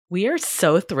We are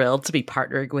so thrilled to be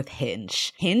partnering with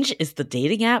Hinge. Hinge is the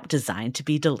dating app designed to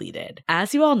be deleted.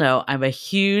 As you all know, I'm a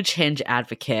huge Hinge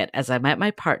advocate as I met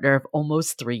my partner of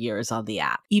almost 3 years on the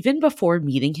app. Even before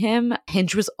meeting him,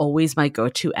 Hinge was always my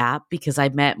go-to app because I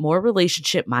met more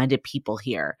relationship-minded people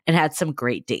here and had some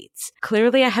great dates.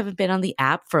 Clearly, I haven't been on the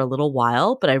app for a little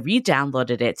while, but I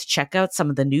re-downloaded it to check out some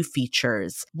of the new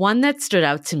features. One that stood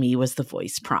out to me was the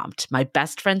voice prompt, my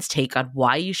best friend's take on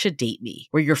why you should date me,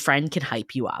 where your friend can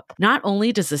hype you up. Not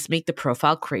only does this make the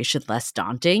profile creation less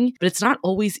daunting, but it's not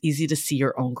always easy to see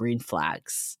your own green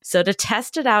flags. So to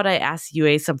test it out, I asked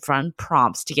Yue some fun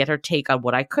prompts to get her take on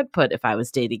what I could put if I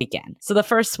was dating again. So the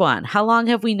first one, how long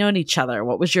have we known each other?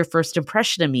 What was your first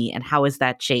impression of me and how has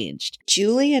that changed?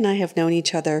 Julie and I have known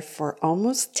each other for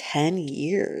almost 10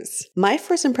 years. My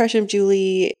first impression of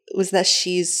Julie was that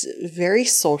she's very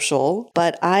social,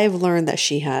 but I've learned that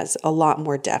she has a lot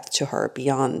more depth to her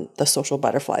beyond the social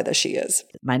butterfly that she is.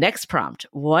 My next prompt,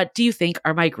 what do you think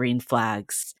are my green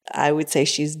flags? I would say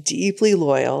she's deeply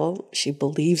loyal. She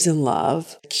believes in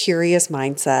love, curious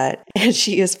mindset, and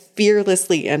she is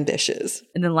fearlessly ambitious.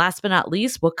 And then last but not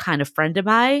least, what kind of friend am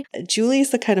I? Julie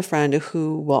is the kind of friend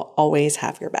who will always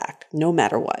have your back, no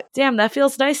matter what. Damn, that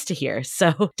feels nice to hear.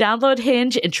 So download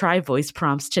Hinge and try voice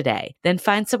prompts today. Then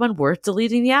find someone worth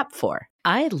deleting the app for.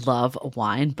 I love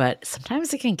wine, but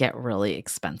sometimes it can get really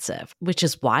expensive, which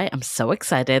is why I'm so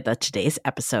excited that today's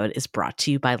episode is brought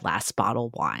to you by Last Bottle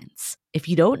Wines. If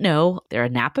you don't know, they're a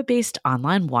Napa-based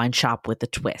online wine shop with a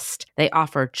twist. They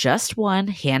offer just one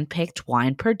hand-picked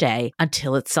wine per day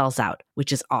until it sells out,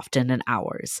 which is often in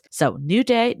hours. So new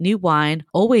day, new wine,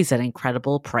 always at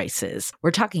incredible prices.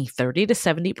 We're talking 30 to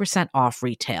 70% off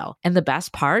retail. And the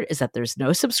best part is that there's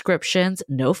no subscriptions,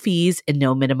 no fees, and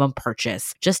no minimum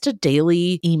purchase. Just a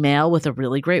daily email with a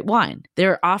really great wine.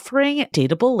 They're offering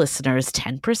Dateable listeners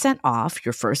 10% off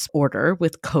your first order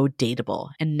with code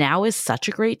Dateable. And now is such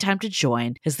a great time to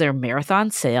join as their marathon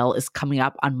sale is coming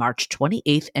up on March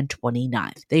 28th and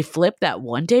 29th. They flip that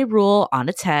one-day rule on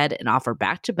its head and offer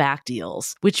back-to-back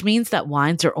deals, which means that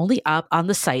wines are only up on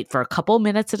the site for a couple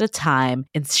minutes at a time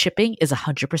and shipping is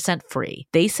 100% free.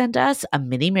 They sent us a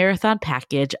mini marathon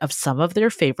package of some of their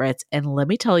favorites, and let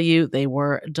me tell you, they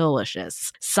were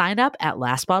delicious. Sign up at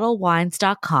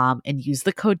lastbottlewines.com and use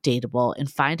the code Dateable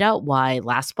and find out why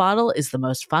Last Bottle is the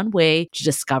most fun way to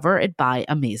discover and buy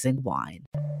amazing wine.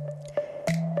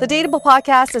 The Dateable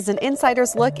podcast is an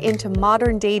insider's look into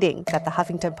modern dating that the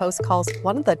Huffington Post calls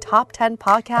one of the top 10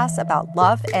 podcasts about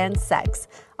love and sex.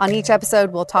 On each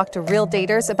episode, we'll talk to real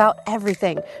daters about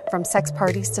everything from sex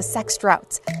parties to sex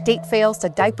droughts, date fails to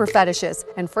diaper fetishes,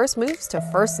 and first moves to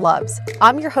first loves.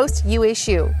 I'm your host, Yue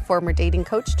Xu, former dating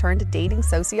coach turned dating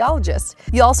sociologist.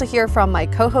 You'll also hear from my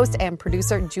co-host and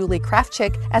producer, Julie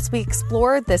Krafchick, as we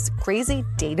explore this crazy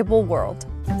dateable world.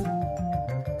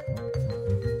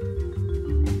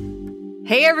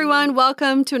 Hey everyone,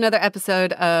 welcome to another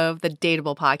episode of the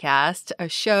Dateable podcast, a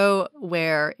show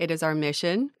where it is our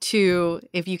mission to,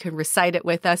 if you can recite it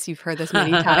with us, you've heard this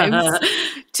many times,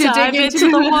 to dive dig into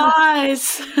the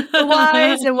whys.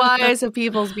 the whys of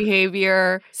people's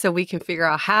behavior so we can figure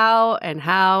out how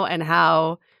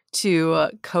to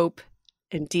cope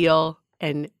and deal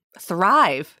and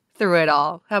thrive through it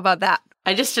all. How about that?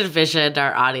 I just envisioned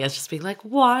our audience just being like,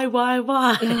 why?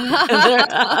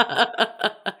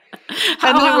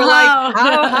 And then we're like,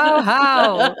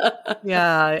 how?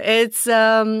 Yeah,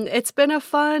 it's been a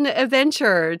fun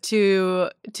adventure to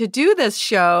do this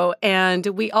show, and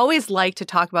we always like to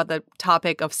talk about the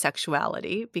topic of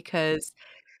sexuality because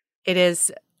it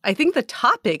is. I think the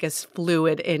topic is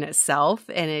fluid in itself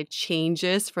and it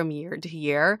changes from year to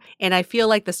year. And I feel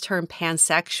like this term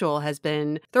pansexual has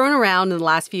been thrown around in the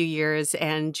last few years.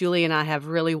 And Julie and I have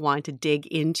really wanted to dig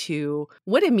into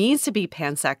what it means to be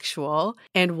pansexual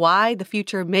and why the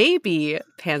future may be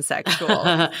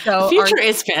pansexual. So the future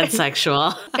is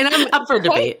pansexual. And I'm up for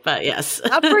debate, but yes.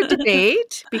 Up for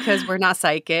debate because we're not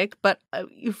psychic. But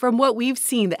from what we've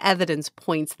seen, the evidence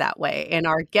points that way. And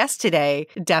our guest today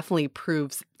definitely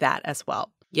proves that as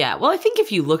well. Yeah, well, I think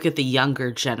if you look at the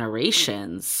younger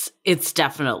generations, it's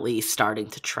definitely starting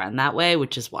to trend that way,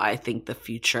 which is why I think the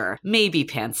future may be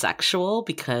pansexual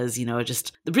because,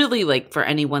 just really like for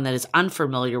anyone that is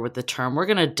unfamiliar with the term, we're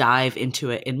going to dive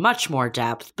into it in much more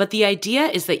depth. But the idea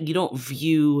is that you don't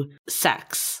view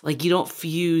sex, like you don't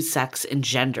view sex and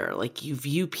gender, like you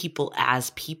view people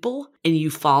as people and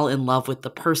you fall in love with the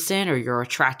person or you're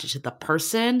attracted to the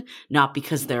person, not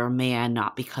because they're a man,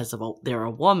 not because they're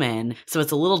a woman. So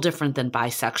it's a little different than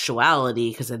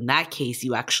bisexuality because in that case,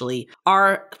 you actually actually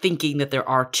are thinking that there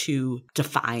are two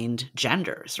defined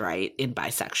genders, right, in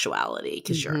bisexuality,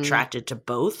 because you're attracted to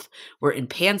both, where in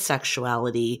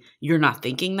pansexuality, you're not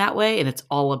thinking that way, and it's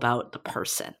all about the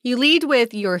person. You lead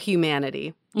with your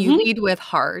humanity. You lead with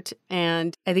heart.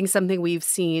 And I think something we've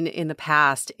seen in the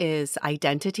past is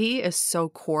identity is so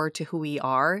core to who we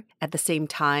are. At the same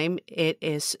time, it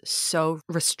is so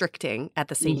restricting at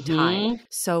the same time.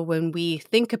 So when we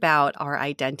think about our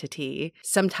identity,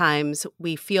 sometimes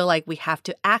we feel like we have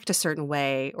to act a certain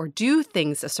way or do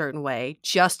things a certain way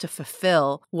just to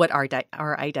fulfill what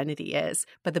our identity is.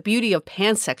 But the beauty of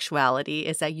pansexuality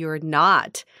is that you're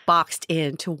not boxed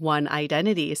into one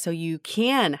identity. So you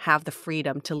can have the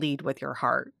freedom to lead with your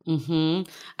heart.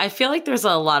 I feel like there's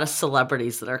a lot of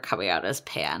celebrities that are coming out as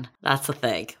pan. That's the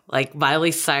thing. Like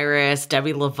Miley Cyrus,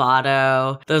 Demi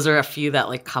Lovato. Those are a few that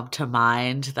like come to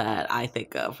mind that I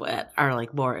think of when are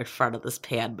like more in front of this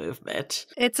pan movement.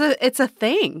 It's a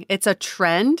thing. It's a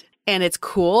trend. And it's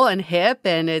cool and hip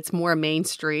and it's more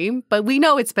mainstream, but we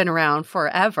know it's been around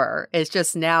forever. It's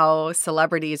just now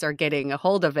celebrities are getting a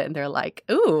hold of it and they're like,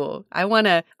 ooh,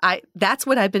 that's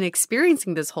what I've been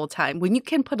experiencing this whole time. When you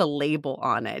can put a label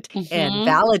on it and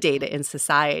validate it in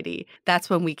society, that's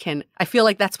when I feel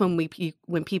like that's when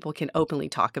when people can openly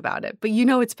talk about it. But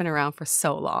it's been around for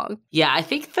so long. Yeah, I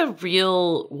think the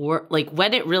real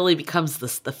when it really becomes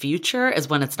the future is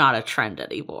when it's not a trend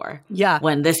anymore. Yeah.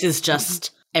 When this is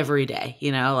just every day,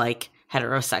 like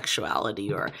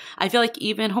heterosexuality, or I feel like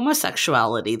even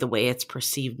homosexuality, the way it's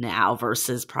perceived now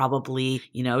versus probably,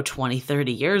 20,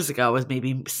 30 years ago was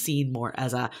maybe seen more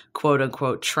as a quote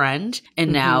unquote trend.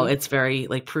 And now it's very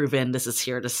like proven this is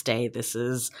here to stay. This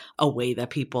is a way that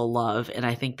people love. And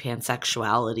I think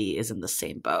pansexuality is in the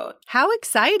same boat. How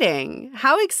exciting.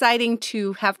 How exciting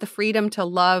to have the freedom to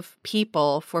love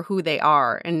people for who they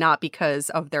are and not because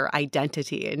of their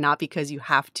identity and not because you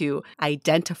have to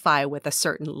identify with a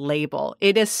certain label.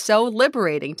 It is so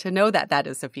liberating to know that that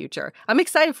is the future. I'm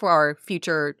excited for our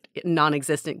future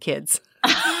non-existent kids.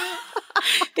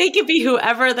 They can be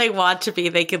whoever they want to be.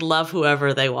 They can love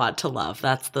whoever they want to love.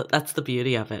 That's the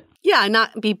beauty of it. Yeah,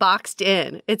 not be boxed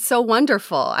in. It's so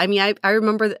wonderful. I mean, I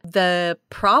remember the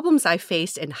problems I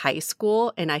faced in high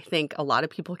school, and I think a lot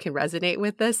of people can resonate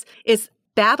with this, is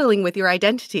battling with your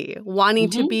identity, wanting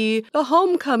to be the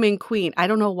homecoming queen. I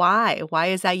don't know why. Why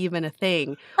is that even a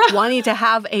thing? Wanting to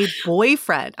have a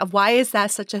boyfriend. Why is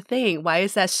that such a thing? Why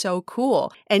is that so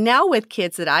cool? And now with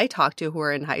kids that I talk to who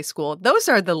are in high school, those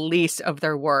are the least of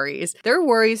their worries. Their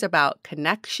worries about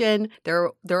connection.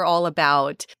 They're all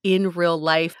about in real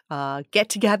life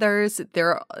get-togethers.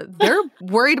 They're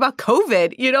worried about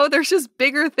COVID. There's just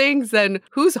bigger things than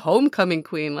who's homecoming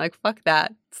queen. Like, fuck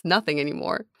that. It's nothing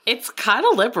anymore. It's kind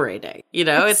of liberating,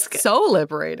 It's so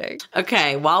liberating.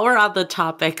 Okay, while we're on the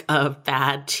topic of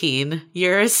bad teen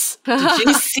years, did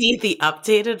you see the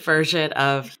updated version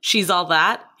of She's All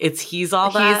That? It's He's All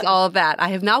That? He's All That. I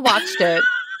have not watched it,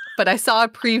 but I saw a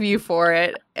preview for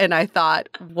it, and I thought,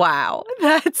 wow,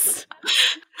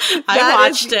 I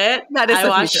watched it.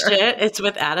 It's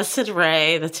with Addison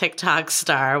Rae, the TikTok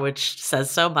star, which says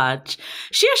so much.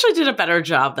 She actually did a better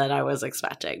job than I was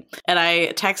expecting. And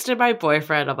I texted my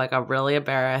boyfriend. I'm like, I'm really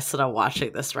embarrassed that I'm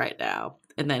watching this right now.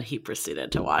 And then he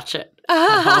proceeded to watch it.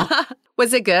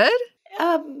 Was it good?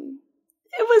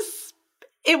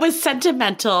 It was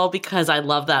sentimental because I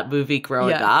love that movie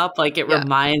growing up. Like, it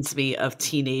reminds me of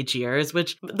teenage years,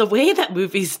 which the way that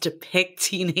movies depict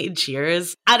teenage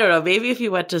years, I don't know, maybe if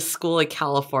you went to school in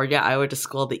California, I went to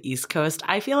school on the East Coast.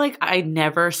 I feel like I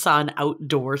never saw an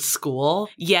outdoor school,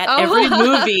 yet every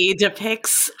movie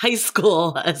depicts high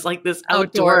school as like this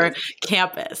outdoor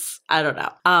campus. I don't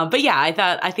know. But yeah,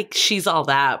 I think She's All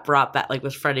That brought back, like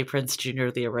with Freddie Prinze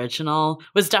Jr., the original,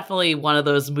 was definitely one of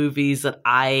those movies that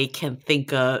I can think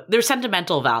of. There's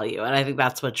sentimental value, and I think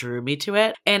that's what drew me to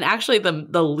it. And actually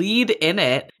the lead in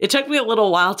it took me a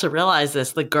little while to realize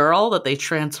this. The girl that they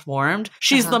transformed,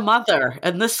 she's the mother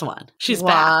in this one. She's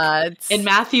back. And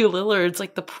Matthew Lillard's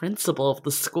like the principal of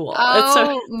the school.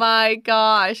 Oh my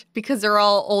gosh. Because they're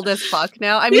all old as fuck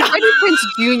now. I mean, Freddie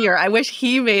Prinze Jr., I wish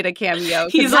he made a cameo.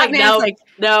 He's like, no. I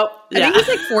think he's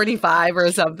like 45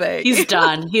 or something. He's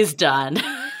done.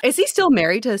 Is he still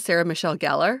married to Sarah Michelle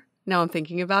Gellar? Now I'm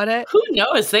thinking about it. Who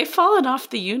knows? They've fallen off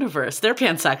the universe. They're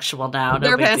pansexual now.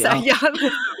 They're pansexual.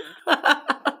 Yeah.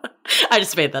 I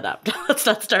just made that up. Let's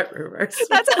not start rumors.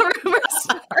 That's how rumors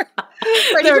start.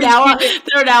 They're now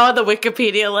on the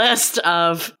Wikipedia list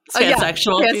of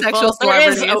pansexual people. Pansexual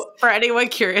celebrities. For anyone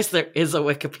curious, there is a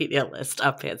Wikipedia list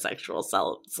of pansexual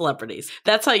celebrities.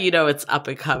 That's how you know it's up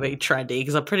and coming, trendy,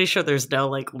 because I'm pretty sure there's no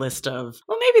like list of,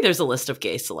 well, maybe there's a list of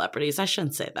gay celebrities. I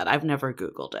shouldn't say that. I've never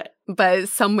Googled it. But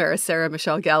somewhere Sarah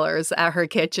Michelle Gellar's at her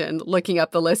kitchen looking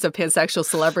up the list of pansexual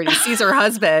celebrities, sees her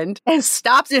husband and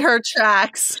stops in her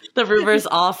tracks. The rumor's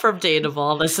all from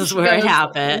Dateable. This is where it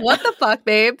happened. What the fuck,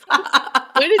 babe?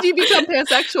 When did you become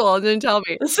pansexual and didn't tell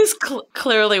me? This is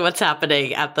clearly what's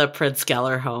happening at the Prince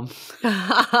Geller home.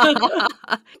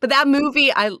 But that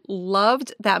movie, I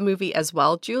loved that movie as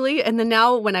well, Julie. And then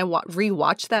now when I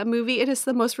rewatch that movie, it is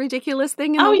the most ridiculous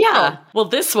thing in the world. Well,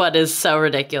 this one is so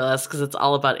ridiculous because it's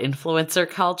all about influencer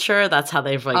culture. That's how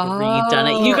they've like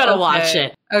redone it. You got to watch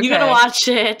it. Okay. You got to watch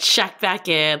it. Check back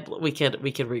in. We could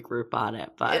regroup on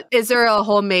it. But is there a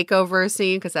whole makeover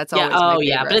scene? Because that's always my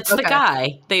favorite. But it's the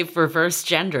guy. They've reversed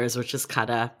genders, which is kind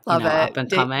of up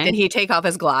and coming. Did he take off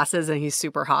his glasses and he's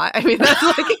super hot? I mean, that's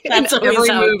like that's in every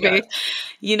movie.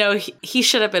 You know, he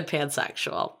should have been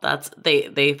pansexual. That's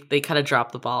they kind of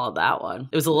dropped the ball on that one.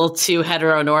 It was a little too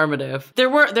heteronormative. There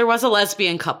was a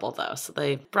lesbian couple though, so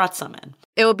they brought some in.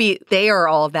 It would be They Are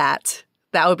All That.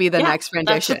 That would be the next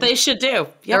rendition. That's what they should do.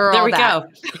 Yep, there we go.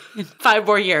 In 5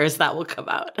 more years, that will come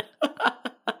out.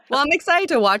 Well, I'm excited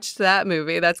to watch that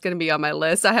movie. That's going to be on my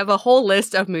list. I have a whole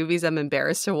list of movies I'm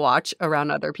embarrassed to watch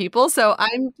around other people, so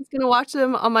I'm just going to watch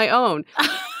them on my own.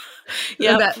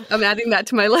 Yeah, I'm adding that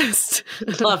to my list.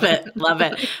 Love it.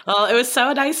 Well, it was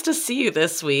so nice to see you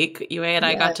this week. Yue and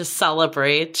I got to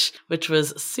celebrate, which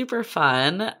was super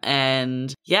fun.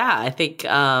 And yeah, I think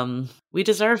we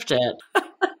deserved it.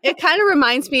 It kind of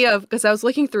reminds me of, because I was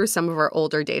looking through some of our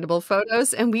older Dateable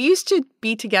photos, and we used to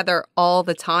be together all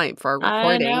the time for our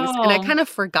recordings. And I kind of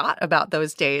forgot about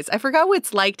those days. I forgot what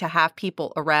it's like to have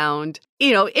people around,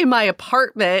 you know, in my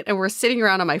apartment, and we're sitting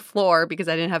around on my floor because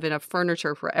I didn't have enough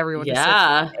furniture for everyone to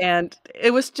sit. And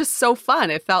it was just so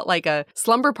fun. It felt like a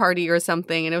slumber party or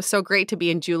something. And it was so great to be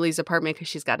in Julie's apartment because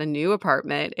she's got a new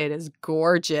apartment. It is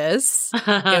gorgeous.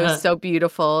 It was so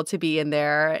beautiful to be in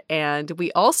there. And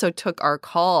we also took our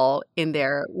call in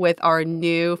there with our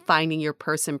new Finding Your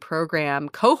Person program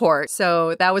cohort.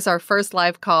 So that was our first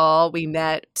live call. We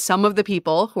met some of the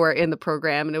people who are in the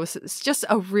program, and it's just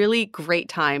a really great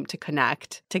time to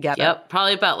connect together. Yep.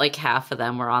 Probably about like half of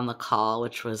them were on the call,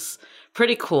 which was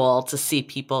pretty cool to see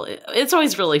people. It's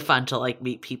always really fun to like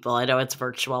meet people. I know it's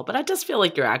virtual, but I just feel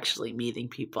like you're actually meeting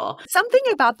people. Something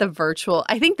about the virtual,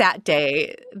 I think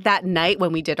that night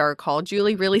when we did our call,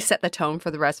 Julie, really set the tone for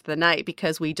the rest of the night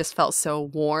because we just felt so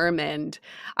warm and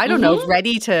I don't know,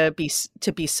 ready to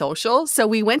be social. So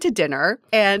we went to dinner,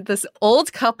 and this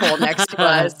old couple next to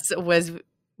us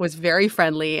was very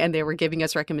friendly, and they were giving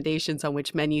us recommendations on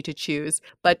which menu to choose.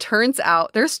 But turns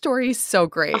out their story is so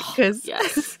great because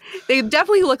they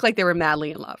definitely look like they were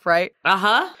madly in love, right?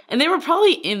 And they were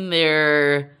probably in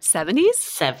their 70s?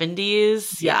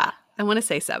 70s. Yeah. I want to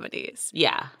say 70s.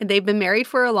 Yeah. And they've been married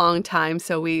for a long time,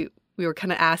 so we were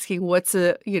kind of asking what's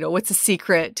a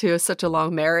secret to such a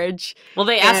long marriage. Well,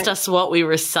 they asked us what we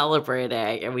were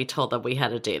celebrating, and we told them we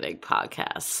had a dating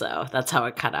podcast. So that's how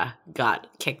it kind of got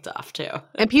kicked off too.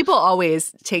 And people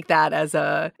always take that as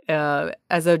a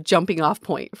jumping off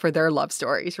point for their love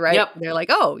stories, right? Yep. They're like,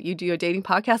 "Oh, you do a dating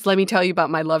podcast? Let me tell you about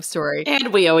my love story."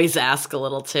 And we always ask a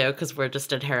little too because we're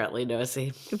just inherently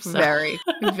nosy. So. Very,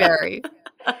 very.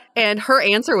 And her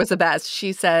answer was the best.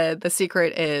 She said the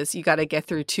secret is you got to get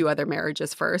through 2 other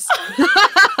marriages first.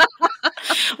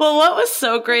 Well, what was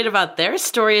so great about their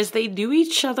story is they knew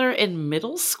each other in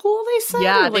middle school, they said?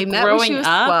 Yeah, they met when she was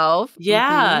 12.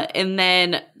 Yeah, and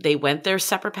then they went their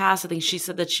separate paths. I think she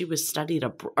said that she was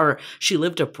she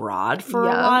lived abroad for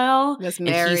a while. Was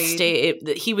married. And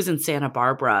he was in Santa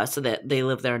Barbara, so that they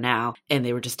live there now. And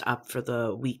they were just up for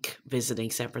the week visiting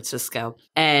San Francisco.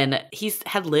 And he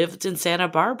had lived in Santa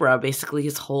Barbara basically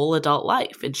his whole adult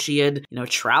life. And she had,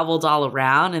 traveled all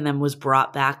around and then was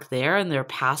brought back there, and their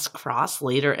paths crossed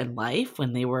later in life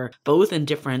when they were both in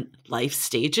different life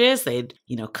stages. They'd,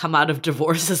 come out of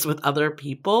divorces with other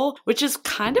people, which is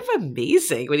kind of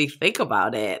amazing when you think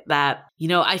about it. That,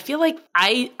 I feel like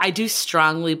I do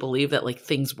strongly believe that like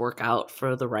things work out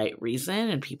for the right reason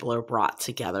and people are brought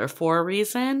together for a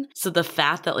reason. So the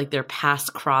fact that like their paths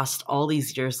crossed all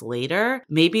these years later,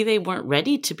 maybe they weren't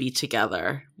ready to be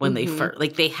together when they first,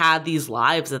 like they had these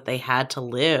lives that they had to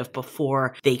live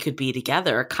before they could be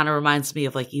together. It kind of reminds me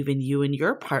of like even you and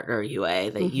your partner, Yue,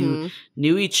 that you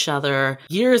knew each other other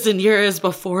years and years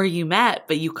before you met,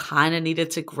 but you kind of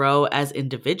needed to grow as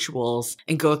individuals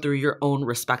and go through your own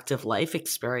respective life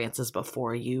experiences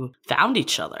before you found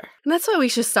each other. And that's why we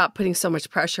should stop putting so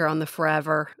much pressure on the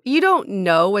forever. You don't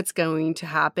know what's going to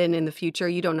happen in the future.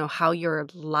 You don't know how your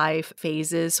life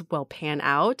phases will pan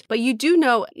out. But you do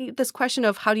know this question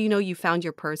of how do you know you found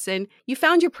your person? You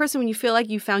found your person when you feel like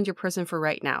you found your person for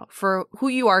right now, for who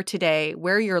you are today,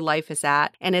 where your life is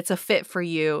at, and it's a fit for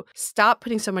you. Stop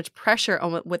putting so much pressure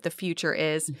on what the future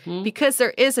is, because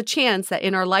there is a chance that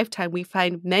in our lifetime we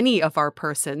find many of our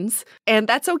persons, and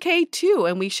that's okay too.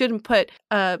 And we shouldn't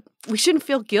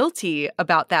feel guilty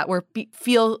about that or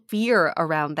feel fear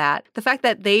around that. The fact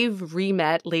that they've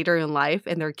re-met later in life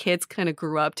and their kids kind of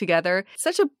grew up together,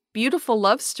 such a beautiful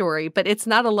love story, but it's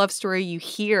not a love story you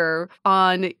hear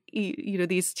on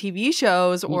these TV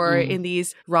shows or in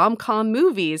these rom-com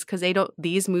movies, because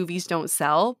these movies don't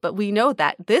sell. But we know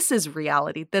that this is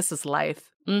reality. This is life.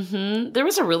 There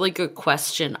was a really good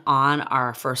question on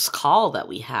our first call that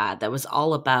we had that was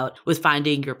all about with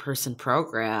Finding Your Person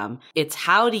program. It's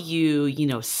how do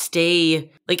you, stay,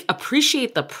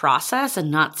 appreciate the process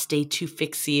and not stay too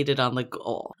fixated on the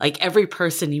goal. Like every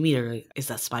person you meet are like, is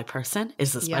this my person?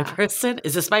 Is this my person?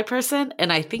 Is this my person?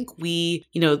 And I think we,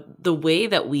 the way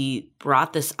that we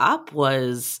brought this up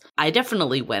was I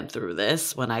definitely went through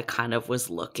this when I kind of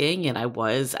was looking, and I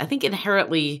think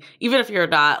inherently, even if you're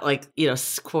not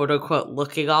quote unquote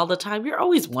looking all the time, you're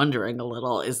always wondering a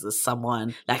little, is this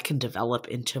someone that can develop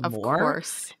into more? Of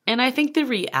course. And I think the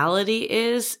reality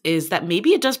is that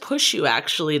maybe it does push you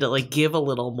actually to give a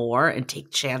little more and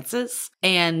take chances.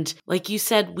 And like you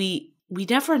said, we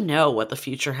never know what the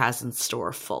future has in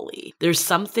store fully. There's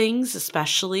some things,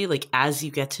 especially as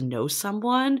you get to know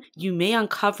someone, you may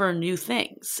uncover new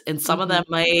things. And some of them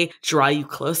may draw you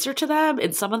closer to them.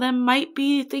 And some of them might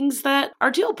be things that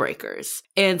are deal breakers.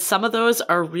 And some of those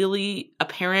are really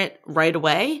apparent right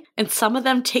away. And some of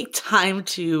them take time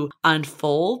to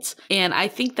unfold. And I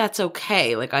think that's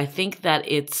okay. I think that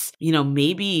it's,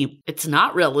 maybe it's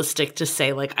not realistic to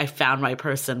say I found my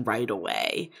person right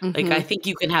away. I think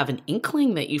you can have an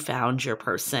inkling that you found your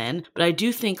person, but I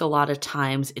do think a lot of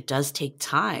times it does take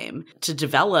time to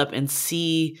develop and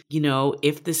see,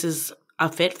 if this is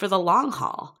a fit for the long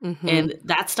haul. And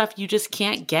that stuff you just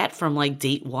can't get from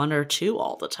date 1 or 2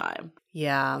 all the time.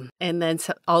 Yeah. And then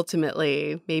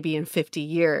ultimately, maybe in 50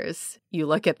 years, you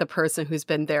look at the person who's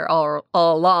been there all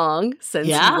along since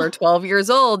you were 12 years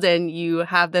old, and you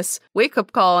have this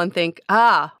wake-up call and think,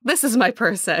 this is my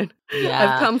person.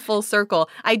 I've come full circle.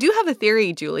 I do have a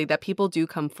theory, Julie, that people do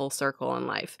come full circle in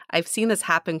life. I've seen this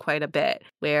happen quite a bit,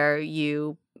 where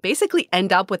you basically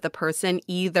end up with the person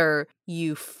either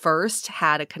you first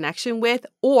had a connection with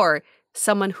or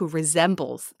someone who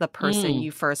resembles the person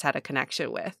you first had a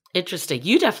connection with. Interesting.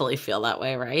 You definitely feel that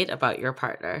way, right? About your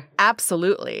partner.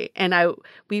 Absolutely. And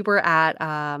we were at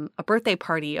a birthday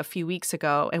party a few weeks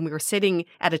ago, and we were sitting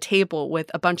at a table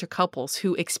with a bunch of couples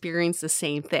who experienced the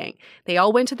same thing. They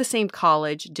all went to the same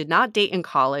college, did not date in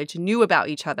college, knew about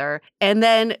each other, and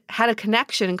then had a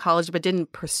connection in college but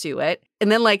didn't pursue it.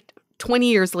 And then 20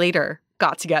 years later,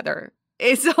 got together.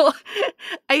 And so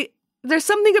there's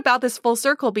something about this full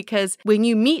circle, because when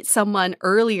you meet someone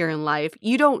earlier in life,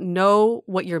 you don't know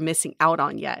what you're missing out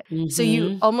on yet. So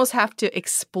you almost have to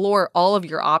explore all of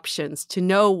your options to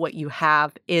know what you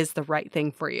have is the right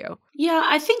thing for you. Yeah,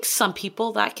 I think some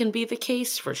people that can be the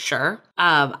case for sure.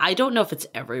 I don't know if it's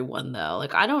everyone though.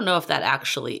 I don't know if that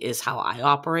actually is how I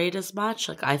operate as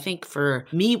much. I think for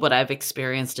me, what I've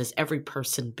experienced is every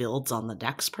person builds on the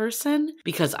next person,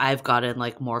 because I've gotten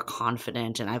more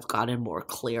confident and I've gotten more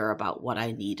clear about what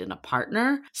I need in a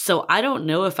partner. So I don't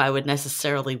know if I would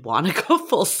necessarily want to go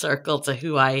full circle to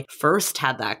who I first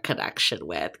had that connection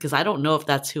with, because I don't know if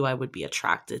that's who I would be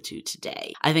attracted to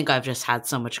today. I think I've just had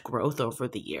so much growth over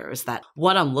the years that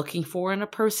what I'm looking for in a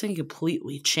person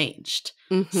completely changed.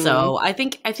 So I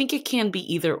think it can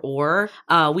be either or.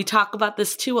 We talk about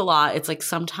this too a lot. It's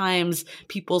sometimes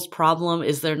people's problem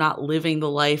is they're not living the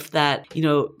life that,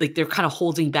 they're kind of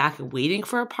holding back and waiting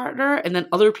for a partner. And then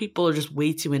other people are just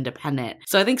way too independent.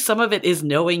 So I think some of it is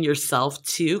knowing yourself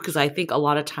too, because I think a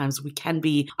lot of times we can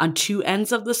be on two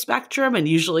ends of the spectrum. And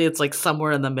usually it's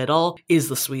somewhere in the middle is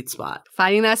the sweet spot.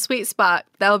 Finding that sweet spot.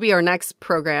 That'll be our next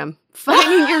program.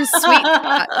 Finding your sweet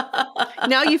spot.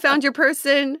 Now you found your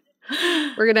person.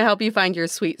 We're going to help you find your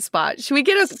sweet spot. Should we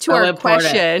get to our important.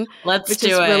 question? Let's which do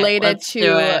is it. related Let's to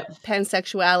do it.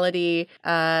 pansexuality.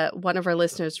 One of our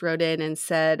listeners wrote in and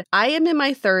said, I am in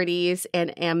my 30s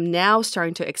and am now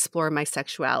starting to explore my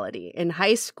sexuality. In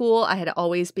high school, I had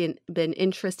always been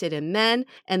interested in men.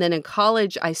 And then in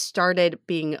college, I started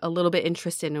being a little bit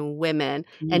interested in women.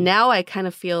 And now I kind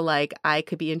of feel like I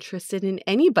could be interested in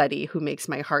anybody who makes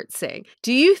my heart sing.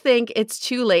 Do you think it's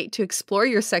too late to explore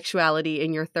your sexuality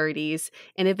in your 30s?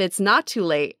 And if it's not too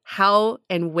late, how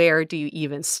and where do you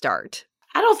even start?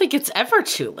 I don't think it's ever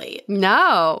too late.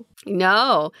 No.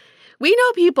 We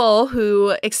know people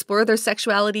who explore their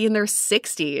sexuality in their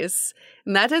 60s,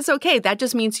 and that is okay. That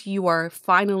just means you are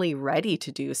finally ready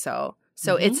to do so.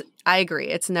 So I agree.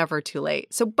 It's never too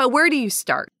late. So, but where do you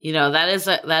start? That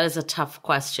is a tough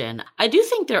question. I do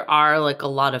think there are like a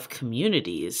lot of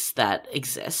communities that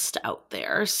exist out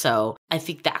there. So I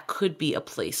think that could be a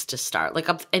place to start. Like,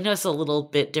 I know it's a little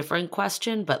bit different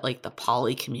question, but like the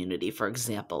poly community, for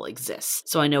example, exists.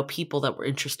 So I know people that were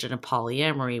interested in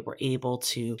polyamory were able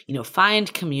to,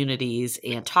 find communities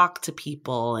and talk to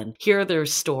people and hear their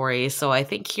stories. So I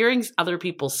think hearing other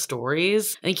people's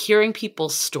stories,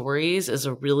 is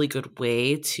a really good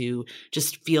way to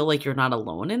just feel like you're not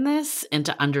alone in this and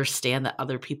to understand that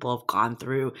other people have gone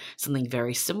through something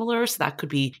very similar. So that could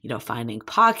be, finding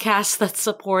podcasts that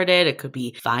support it. It could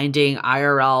be finding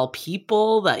IRL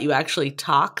people that you actually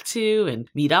talk to and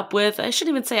meet up with. I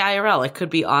shouldn't even say IRL. It could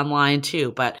be online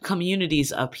too, but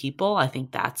communities of people. I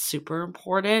think that's super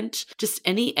important. Just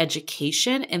any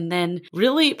education. And then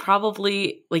really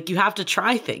probably like you have to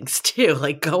try things too,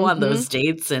 like go on those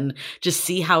dates and just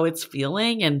see how it's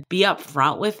feeling and be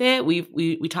upfront with it.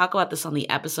 We talk about this on the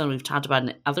episode. We've talked about it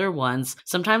in other ones.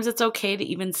 Sometimes it's okay to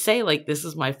even say like, this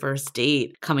is my first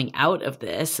date coming out of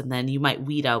this. And then you might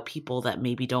weed out people that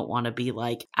maybe don't want to be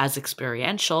like as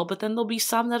experiential, but then there'll be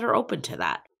some that are open to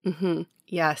that.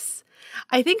 Yes.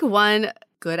 I think one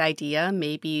good idea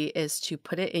maybe is to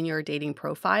put it in your dating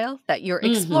profile that you're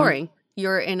exploring.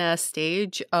 You're in a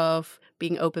stage of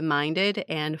being open-minded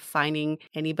and finding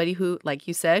anybody who, like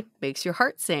you said, makes your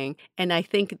heart sing. And I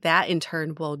think that in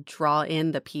turn will draw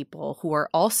in the people who are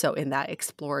also in that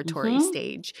exploratory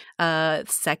stage.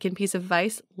 Second piece of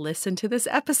advice, listen to this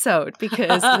episode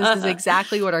because this is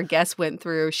exactly what our guest went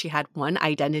through. She had one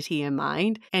identity in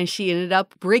mind and she ended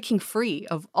up breaking free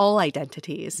of all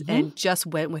identities and just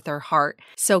went with her heart.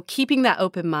 So keeping that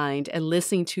open mind and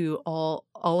listening to all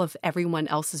of everyone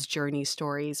else's journey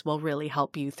stories will really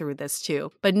help you through this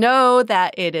too. But know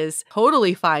that it is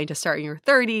totally fine to start in your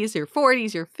 30s, your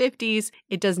 40s, your 50s.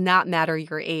 It does not matter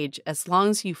your age as long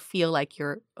as you feel like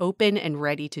you're open and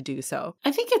ready to do so.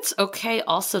 I think it's okay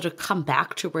also to come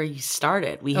back to where you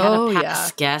started. We had a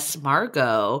past guest,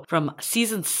 Margot, from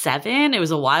season 7. It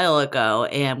was a while ago,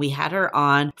 and we had her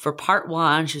on for part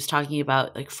 1. She was talking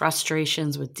about like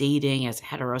frustrations with dating as a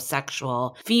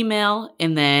heterosexual female.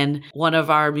 And then one of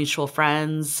our mutual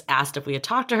friends asked if we had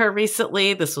talked to her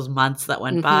recently. This was months that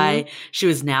went by. She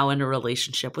was now in a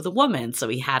relationship with a woman. So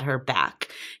we had her back.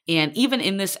 And even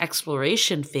in this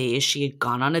exploration phase, she had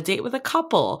gone on a date with a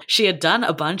couple. She had done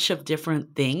a bunch of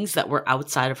different things that were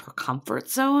outside of her comfort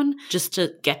zone just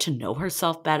to get to know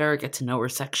herself better, get to know her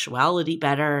sexuality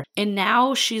better. And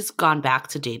now she's gone back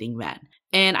to dating men.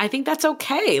 And I think that's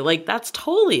okay. Like, that's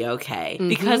totally okay.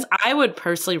 Because I would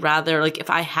personally rather, like, if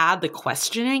I had the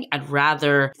questioning, I'd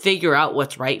rather figure out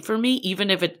what's right for me, even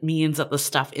if it means that the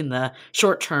stuff in the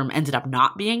short term ended up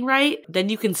not being right. Then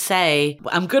you can say,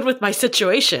 I'm good with my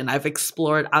situation. I've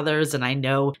explored others and I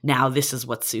know now this is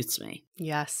what suits me.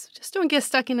 Yes. Just don't get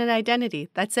stuck in an identity.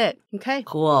 That's it. Okay.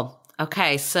 Cool.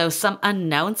 Okay, so some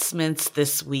announcements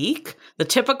this week. The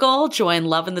typical Join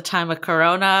Love in the Time of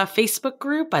Corona Facebook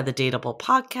group by the Dateable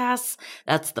Podcasts.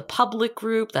 That's the public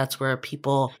group. That's where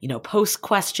people, post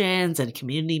questions and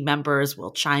community members will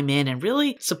chime in and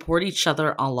really support each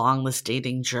other along this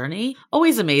dating journey.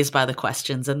 Always amazed by the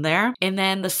questions in there. And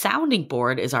then the Sounding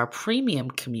Board is our premium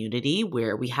community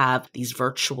where we have these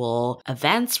virtual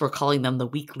events. We're calling them the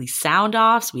weekly sound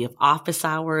offs. We have office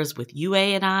hours with UA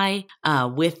and I.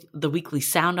 With the weekly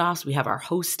sound offs, we have our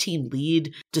host team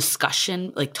lead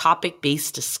discussion, like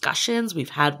topic-based discussions. We've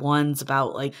had ones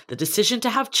about like the decision to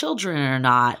have children or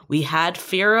not. We had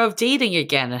fear of dating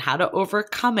again and how to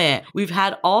overcome it. We've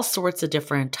had all sorts of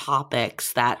different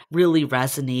topics that really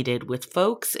resonated with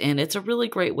folks. And it's a really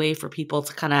great way for people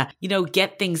to kind of,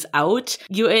 get things out.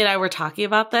 You and I were talking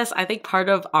about this. I think part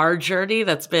of our journey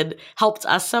that's been helped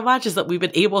us so much is that we've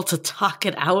been able to talk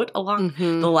it out along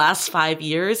the last 5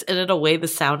 years. And in a way, the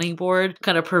Sounding Sounding Board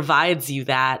kind of provides you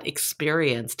that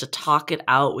experience to talk it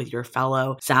out with your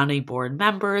fellow Sounding Board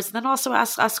members, and then also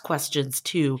ask us questions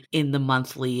too in the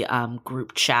monthly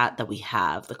group chat that we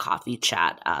have, the coffee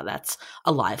chat. That's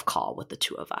a live call with the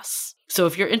two of us. So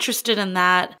if you're interested in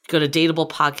that, go to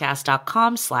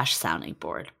dateablepodcast.com/sounding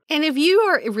board. And if you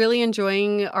are really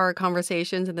enjoying our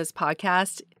conversations in this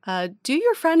podcast, do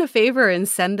your friend a favor and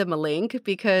send them a link,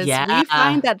 because we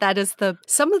find that is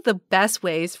some of the best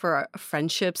ways for our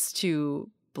friendships to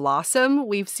blossom.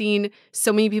 We've seen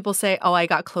so many people say, oh, I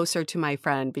got closer to my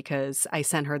friend because I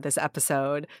sent her this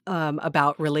episode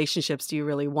about relationships. Do you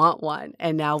really want one?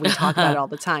 And now we talk about it all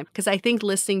the time. Because I think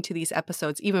listening to these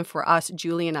episodes, even for us,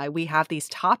 Julie and I, we have these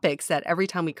topics that every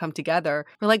time we come together,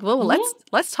 we're like, well,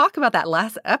 let's talk about that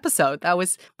last episode.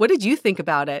 What did you think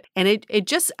about it? And it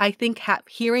just, I think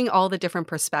hearing all the different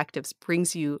perspectives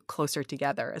brings you closer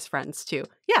together as friends too.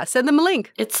 Yeah, send them a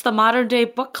link. It's the modern day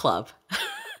book club.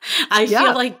 I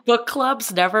feel like book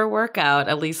clubs never work out,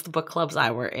 at least the book clubs I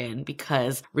were in,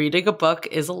 because reading a book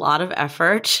is a lot of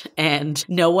effort and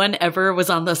no one ever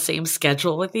was on the same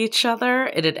schedule with each other.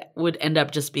 It would end up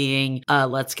just being,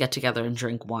 let's get together and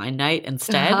drink wine night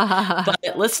instead.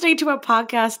 But listening to a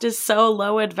podcast is so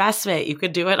low investment. You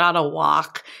could do it on a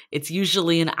walk. It's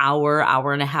usually an hour,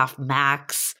 hour and a half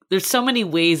max. There's so many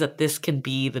ways that this can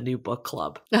be the new book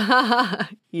club.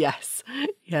 Yes,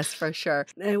 for sure.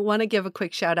 I want to give a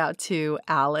quick shout out to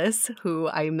Alice, who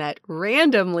I met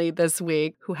randomly this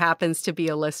week, who happens to be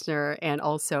a listener and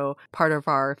also part of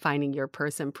our Finding Your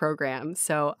Person program.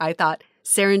 So I thought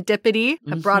serendipity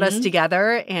brought us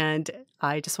together, and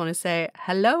I just want to say,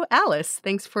 hello, Alice.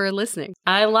 Thanks for listening.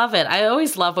 I love it. I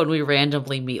always love when we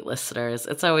randomly meet listeners.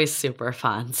 It's always super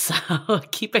fun. So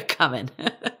keep it coming.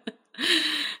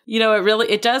 You know,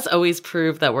 it does always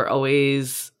prove that we're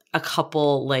always a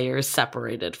couple layers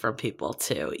separated from people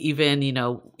too. Even, you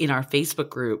know, in our Facebook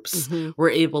groups, we're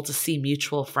able to see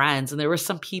mutual friends. And there were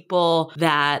some people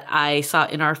that I saw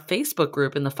in our Facebook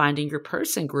group, in the Finding Your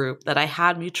Person group, that I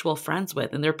had mutual friends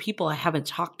with. And they're people I haven't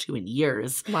talked to in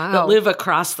years that live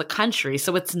across the country.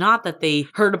 So it's not that they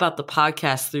heard about the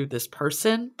podcast through this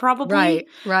person, probably.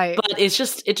 Right. But it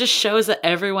just shows that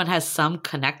everyone has some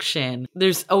connection.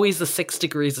 There's always the 6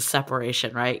 degrees of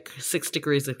separation, right? 6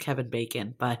 degrees of Kevin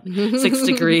Bacon, but 6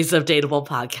 degrees of Dateable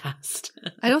podcast.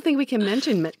 I don't think we can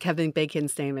mention Kevin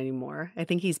Bacon's name anymore. I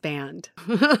think he's banned.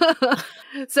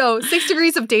 So 6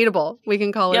 degrees of Dateable. We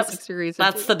can call it 6 degrees.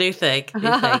 That's the new thing.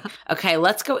 Okay,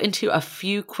 let's go into a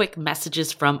few quick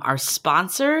messages from our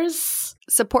sponsors.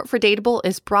 Support for Dateable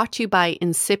is brought to you by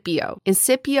Incipio.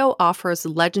 Incipio offers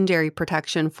legendary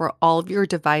protection for all of your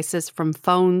devices, from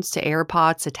phones to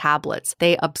AirPods to tablets.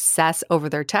 They obsess over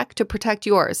their tech to protect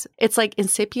yours. It's like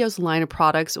Incipio's line of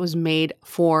products was made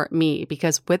for me,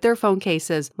 because with their phone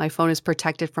cases, my phone is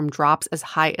protected from drops as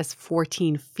high as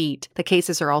 14 feet. The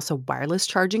cases are also wireless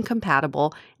charging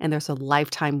compatible, and there's a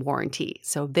lifetime warranty.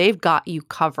 So they've got you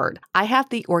covered. I have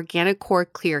the Organic Core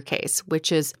Clear Case,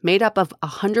 which is made up of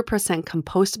 100%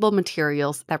 compostable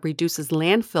materials that reduces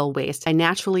landfill waste by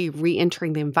naturally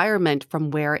re-entering the environment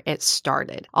from where it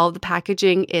started. All of the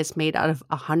packaging is made out of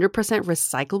 100%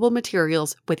 recyclable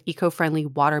materials with eco-friendly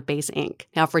water-based ink.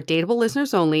 Now, for Dateable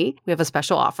listeners only, we have a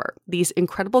special offer. These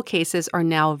incredible cases are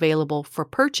now available for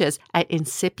purchase at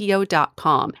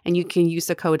incipio.com, and you can use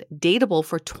the code DATEABLE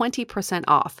for 20%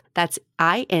 off. That's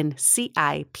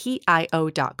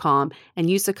INCIPIO.com, and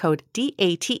use the code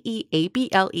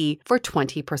DATEABLE for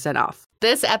 20% off.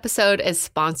 This episode is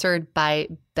sponsored by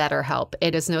BetterHelp.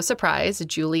 It is no surprise,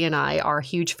 Julie and I are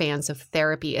huge fans of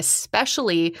therapy,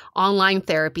 especially online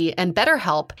therapy, and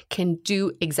BetterHelp can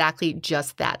do exactly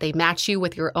just that. They match you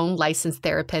with your own licensed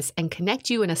therapist and connect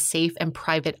you in a safe and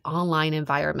private online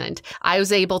environment. I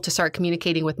was able to start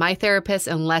communicating with my therapist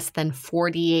in less than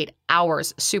 48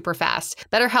 hours, super fast.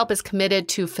 BetterHelp is committed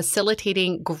to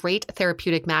facilitating great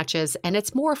therapeutic matches, and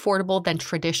it's more affordable than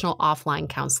traditional offline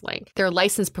counseling. Their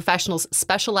licensed professionals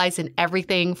specialize in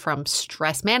everything from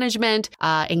stress management,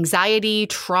 anxiety,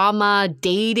 trauma,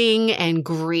 dating, and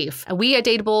grief. We at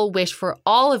Dateable wish for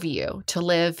all of you to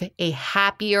live a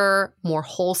happier, more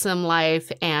wholesome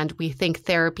life, and we think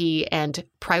therapy and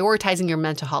prioritizing your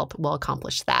mental health will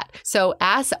accomplish that. So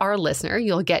as our listener,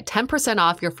 you'll get 10%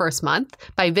 off your first month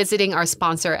by visiting our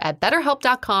sponsor at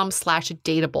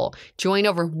betterhelp.com/dateable. Join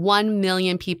over 1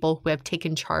 million people who have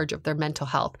taken charge of their mental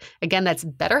health. Again, that's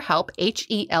BetterHelp,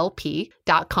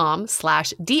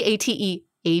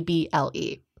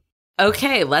 HELP.com/DATEABLE.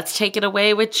 Okay, let's take it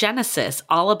away with Genesis,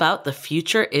 all about the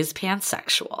future is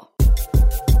pansexual.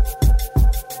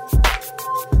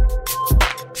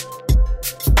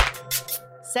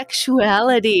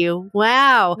 Sexuality.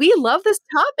 Wow. We love this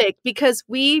topic because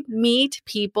we meet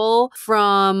people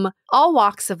from all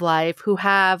walks of life who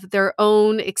have their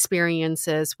own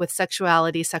experiences with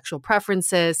sexuality, sexual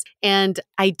preferences, and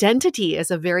identity is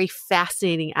a very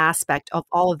fascinating aspect of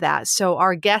all of that. So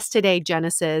our guest today,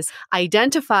 Genesis,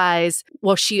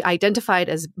 she identified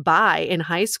as bi in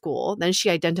high school. Then she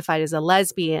identified as a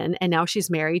lesbian, and now she's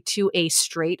married to a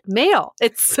straight male.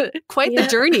 It's quite the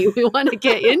journey we want to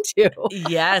get into.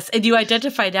 Yes. And you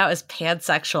identify now as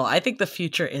pansexual. I think the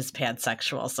future is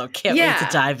pansexual. So can't wait to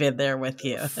dive in there with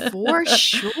you. For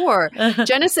sure.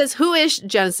 Genesis, who is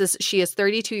Genesis? She is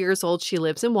 32 years old. She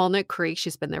lives in Walnut Creek.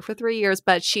 She's been there for 3 years,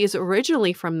 but she's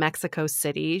originally from Mexico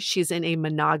City. She's in a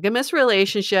monogamous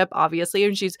relationship, obviously.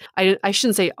 And I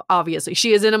shouldn't say obviously,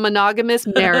 she is in a monogamous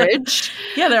marriage.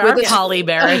 Yeah, there are poly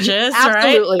marriages,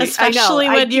 absolutely. Right? Especially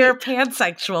when you're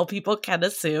pansexual, people can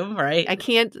assume, right? I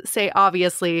can't say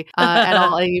obviously at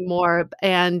all anymore.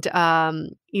 And,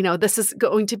 this is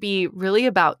going to be really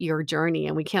about your journey,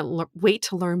 and we can't wait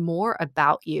to learn more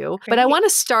about you. Great. But I want to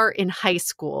start in high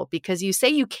school because you say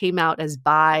you came out as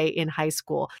bi in high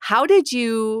school. How did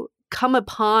you come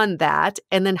upon that?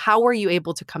 And then how were you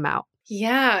able to come out?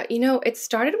 Yeah, it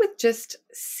started with just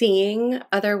seeing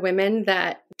other women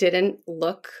that didn't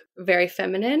look very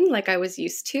feminine like I was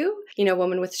used to. A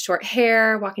woman with short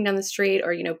hair walking down the street,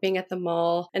 or, being at the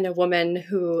mall, and a woman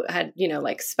who had,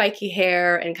 like spiky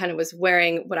hair and kind of was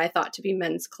wearing what I thought to be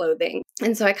men's clothing.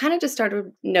 And so I kind of just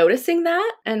started noticing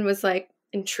that and was like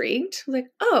intrigued, like,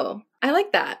 oh, I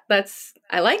like that.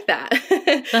 I like that.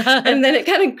 And then it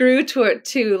kind of grew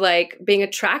to like being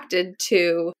attracted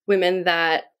to women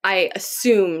that I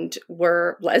assumed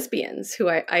were lesbians, who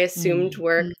I assumed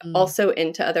were also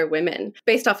into other women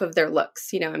based off of their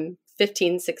looks. I'm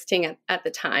 15, 16 at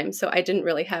the time. So I didn't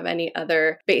really have any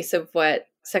other base of what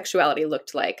sexuality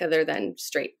looked like other than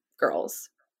straight girls.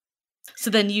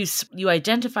 So then you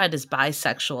identified as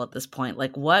bisexual at this point.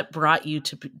 Like, what brought you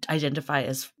to identify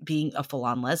as being a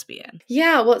full-on lesbian?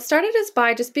 Yeah, well, it started as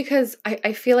bi just because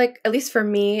I feel like, at least for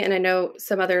me, and I know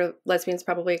some other lesbians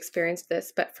probably experienced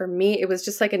this, but for me, it was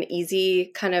just like an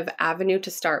easy kind of avenue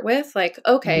to start with. Like,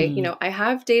 okay, I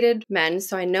have dated men,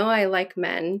 so I know I like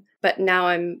men. But now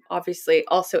I'm obviously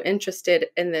also interested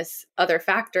in this other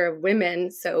factor of women.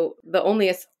 So the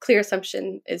only clear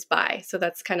assumption is bi. So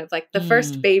that's kind of like the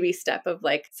first baby step of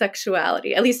like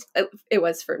sexuality. At least it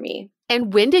was for me.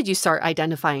 And when did you start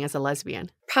identifying as a lesbian?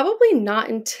 Probably not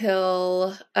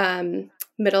until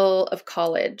middle of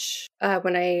college,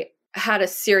 when I had a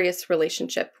serious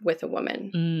relationship with a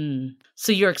woman.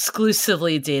 So you're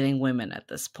exclusively dating women at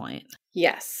this point?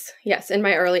 Yes. In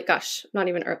my not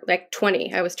even early, like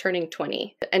 20, I was turning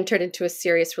 20, entered into a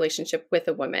serious relationship with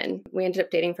a woman. We ended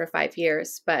up dating for 5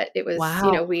 years, but it was,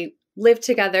 we lived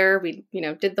together. We,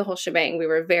 did the whole shebang. We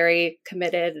were very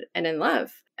committed and in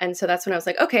love. And so that's when I was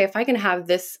like, okay, if I can have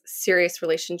this serious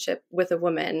relationship with a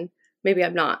woman, maybe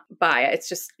I'm not bi. It's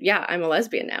just, I'm a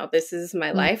lesbian now. This is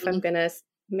my life. I'm going to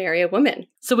marry a woman.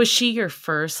 So was she your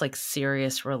first like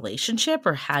serious relationship,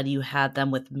 or had you had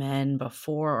them with men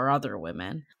before or other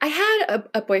women? I had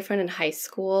a boyfriend in high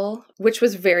school, which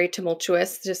was very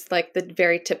tumultuous, just like the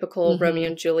very typical Romeo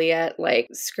and Juliet, like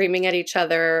screaming at each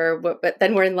other, but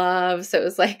then we're in love. So it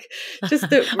was like just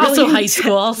the really also high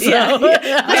school. So.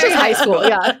 Very high school.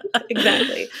 Yeah,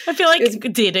 exactly. I feel like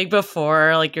dating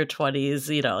before like your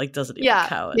 20s, like doesn't even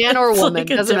count. Man or woman, like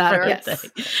doesn't matter. Yes.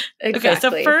 Exactly. Okay,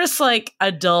 so first like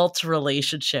adult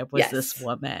relationship was this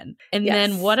woman. And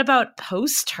then what about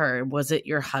post her? Was it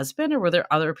your husband, or were there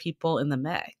other people in the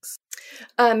mix?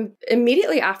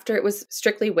 Immediately after, it was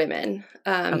strictly women.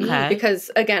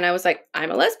 Because again, I was like,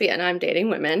 I'm a lesbian, I'm dating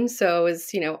women. So I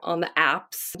was, on the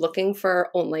apps looking for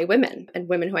only women and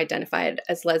women who identified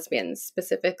as lesbians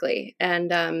specifically.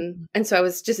 And so I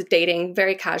was just dating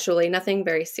very casually, nothing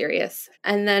very serious.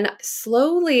 And then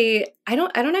slowly, I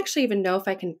don't actually even know if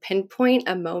I can pinpoint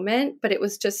a moment, but it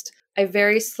was just, I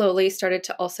very slowly started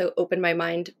to also open my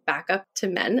mind back up to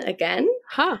men again.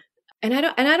 And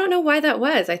I don't know why that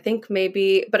was. I think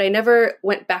maybe, but I never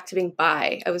went back to being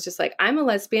bi. I was just like, I'm a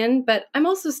lesbian, but I'm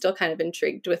also still kind of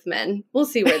intrigued with men. We'll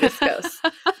see where this goes.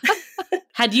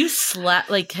 Had you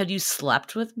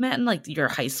slept with men, like your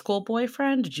high school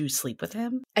boyfriend? Did you sleep with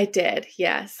him? I did,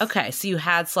 yes. Okay, so you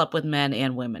had slept with men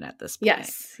and women at this point.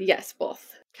 Yes,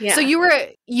 both. Yeah. So you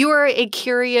were a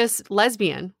curious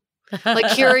lesbian.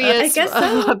 Like curious I guess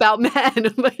so. About men.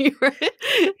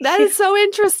 That is so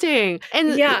interesting.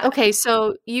 And okay,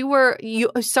 so you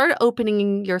started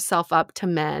opening yourself up to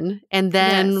men, and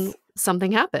then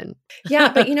something happened.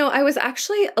 Yeah, but I was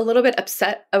actually a little bit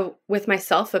upset with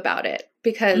myself about it.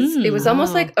 because it was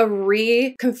almost like a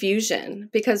re-confusion,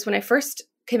 because when I first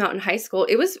came out in high school,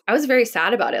 I was very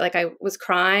sad about it. Like I was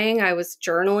crying, I was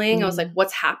journaling. I was like,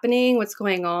 what's happening? What's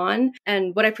going on?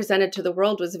 And what I presented to the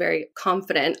world was very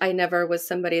confident. I never was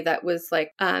somebody that was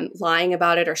like lying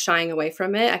about it or shying away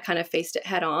from it. I kind of faced it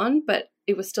head on, but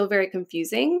it was still very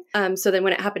confusing. So then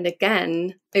when it happened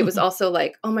again, it was also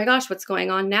like, oh my gosh, what's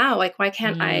going on now? Like, why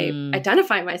can't I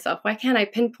identify myself? Why can't I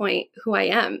pinpoint who I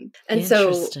am? And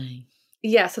so,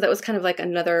 yeah, so that was kind of like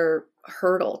another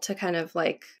hurdle to kind of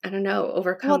like, I don't know,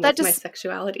 overcome with my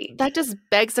sexuality. That just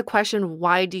begs the question,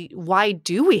 why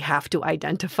do we have to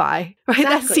identify? Right? Exactly.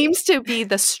 That seems to be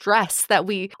the stress that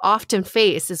we often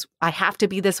face is I have to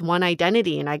be this one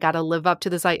identity and I got to live up to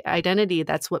this identity.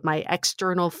 That's what my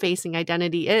external facing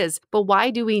identity is. But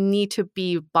why do we need to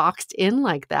be boxed in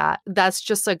like that? That's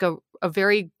just like a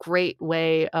very great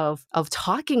way of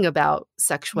talking about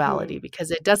sexuality,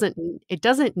 because it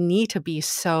doesn't need to be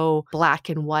so black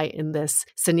and white in this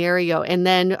scenario. And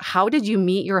then how did you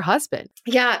meet your husband?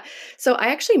 Yeah. So I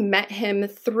actually met him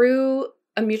through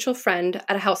a mutual friend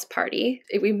at a house party.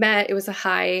 We met, it was a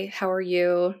hi, how are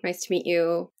you? Nice to meet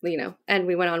you, and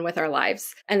we went on with our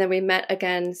lives. And then we met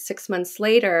again 6 months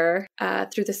later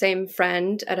through the same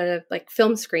friend at a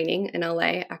film screening in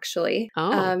LA, actually.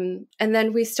 And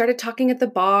then we started talking at the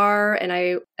bar, and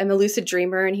I am a lucid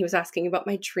dreamer, and he was asking about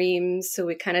my dreams. So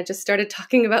we kind of just started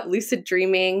talking about lucid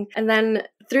dreaming. And then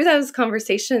through those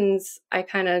conversations, I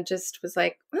kind of just was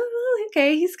like, oh,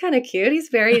 okay, he's kind of cute. He's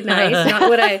very nice. Not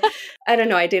what I don't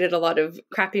know. I dated a lot of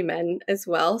crappy men as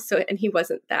well. So, and he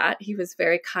wasn't that. He was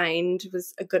very kind,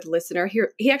 was a good listener.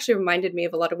 He actually reminded me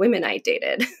of a lot of women I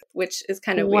dated, which is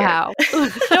kind of weird. Wow. No,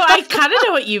 I kind of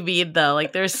know what you mean though.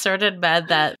 Like there's certain men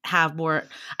that have more,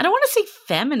 I don't want to say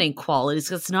feminine qualities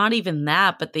because it's not even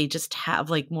that, but they just have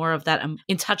like more of that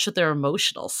in touch with their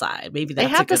emotional side. Maybe that's they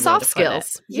have a good the soft way to put it.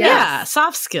 skills. Yeah,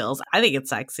 soft skills. I think it's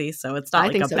sexy, so it's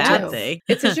not like a bad thing.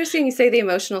 It's interesting you say the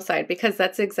emotional side, because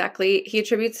that's exactly, he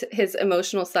attributes his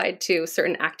emotional side to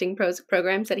certain acting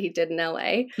programs that he did in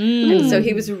LA. And so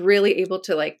he was really able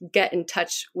to like get in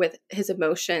touch with his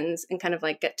emotions and kind of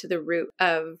like get to the root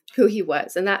of who he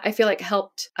was. And that I feel like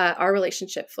helped our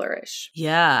relationship flourish.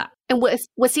 Yeah. And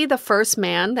was he the first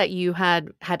man that you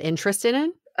had interest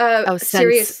in?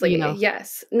 Seriously,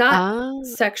 yes. Not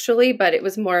sexually, but it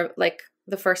was more like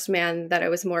the first man that I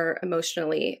was more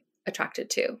emotionally attracted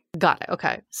to. Got it.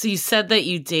 Okay. So you said that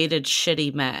you dated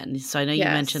shitty men. So I know you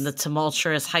mentioned the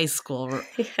tumultuous high school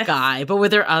guy, but were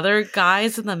there other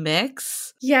guys in the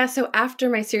mix? Yeah. So after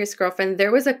my serious girlfriend,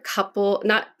 there was a couple,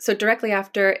 not so directly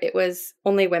after, it was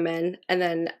only women. And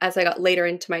then as I got later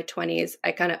into my 20s,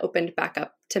 I kind of opened back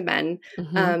up to men.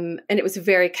 And it was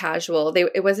very casual.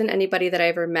 It wasn't anybody that I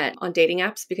ever met on dating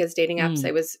apps, because dating apps,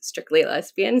 I was strictly a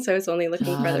lesbian. So I was only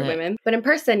looking for other women. But in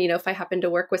person, if I happened to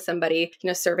work with somebody,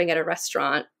 serving at a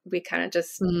restaurant, we kind of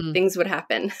just, things would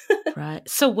happen. Right.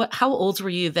 So how old were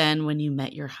you then when you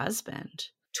met your husband?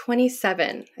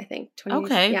 27, I think.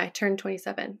 Okay. Yeah, I turned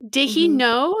 27. Did he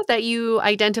know that you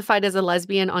identified as a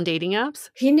lesbian on dating apps?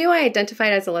 He knew I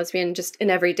identified as a lesbian just in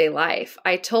everyday life.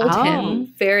 I told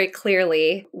him very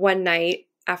clearly one night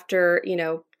after,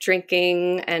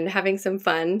 drinking and having some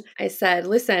fun, I said,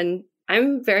 listen,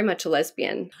 I'm very much a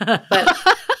lesbian, but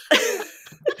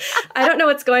I don't know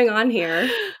what's going on here.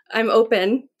 I'm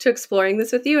open to exploring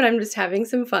this with you, and I'm just having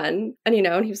some fun. And,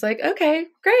 and he was like, okay,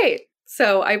 great.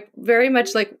 So I very much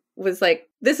was like,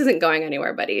 this isn't going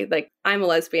anywhere, buddy. Like, I'm a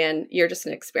lesbian. You're just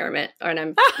an experiment. And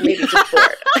I'm maybe just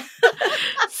bored.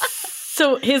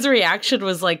 So his reaction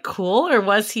was like, cool? Or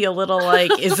was he a little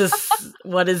like,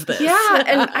 what is this? Yeah.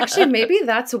 And actually, maybe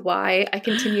that's why I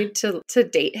continued to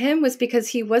date him, was because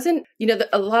he wasn't,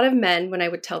 a lot of men, when I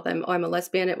would tell them, oh, I'm a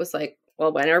lesbian, it was like,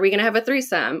 well, when are we going to have a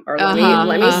threesome? Or let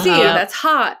me see. That's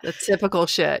hot. The typical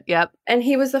shit. Yep. And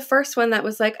he was the first one that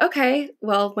was like, okay,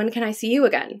 well, when can I see you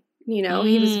again? He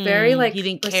was very he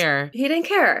didn't care. He didn't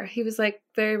care. He was like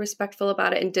very respectful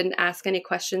about it and didn't ask any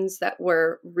questions that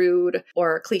were rude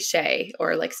or cliche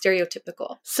or like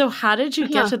stereotypical. So how did you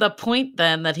get to the point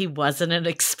then that he wasn't an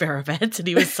experiment and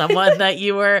he was someone that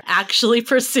you were actually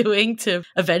pursuing to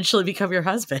eventually become your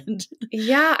husband?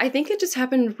 Yeah, I think it just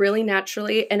happened really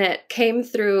naturally. And it came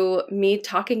through me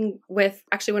talking with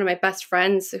actually one of my best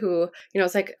friends who,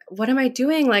 was like, what am I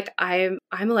doing? Like, I'm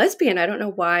a lesbian. I don't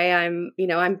know why I'm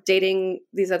dating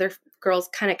these other girls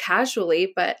kind of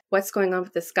casually, but what's going on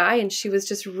with this guy? And she was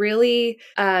just really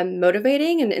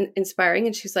motivating and inspiring.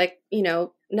 And she's like,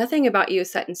 nothing about you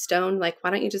is set in stone. Like, why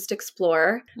don't you just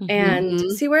explore and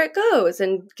see where it goes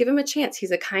and give him a chance?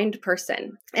 He's a kind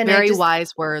person. And very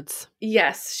wise words.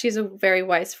 Yes, she's a very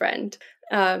wise friend.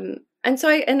 And so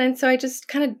I just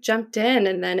kind of jumped in,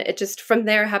 and then it just from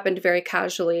there happened very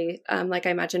casually. Like I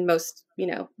imagine most,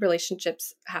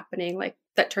 relationships happening like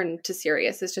that turned to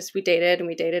serious. It's just we dated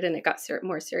and it got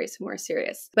more serious and more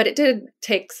serious. But it did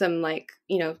take some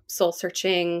soul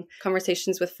searching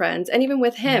conversations with friends and even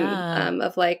with him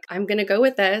of like, I'm going to go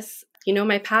with this. You know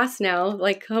my past now.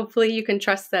 Like, hopefully you can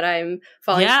trust that I'm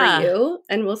falling for you,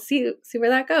 and we'll see where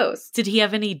that goes. Did he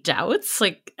have any doubts,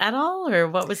 like at all, or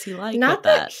what was he like? Not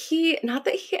that he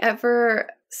ever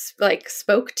like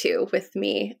spoke to with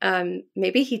me.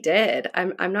 Maybe he did.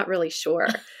 I'm not really sure.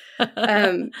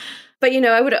 But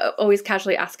I would always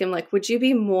casually ask him, like, would you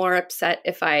be more upset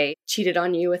if I cheated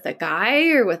on you with a guy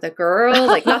or with a girl?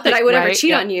 Like, not that I would ever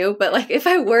cheat on you, but like, if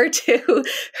I were to,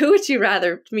 who would you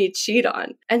rather me cheat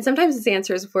on? And sometimes his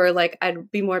answers were like, I'd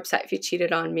be more upset if you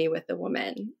cheated on me with a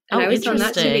woman. And I always found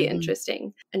that to be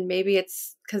interesting. And maybe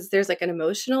it's because there's like an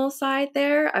emotional side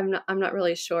there. I'm not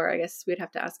really sure. I guess we'd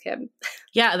have to ask him.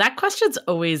 Yeah, that question's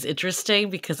always interesting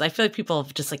because I feel like people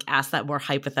have just like asked that more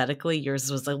hypothetically. Yours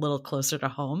was a little closer to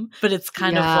home, but it's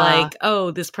kind of like,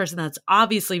 oh, this person that's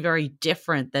obviously very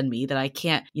different than me that I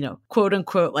can't, quote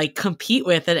unquote, like compete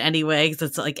with in any way because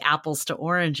it's like apples to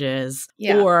oranges.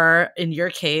 Yeah. Or in your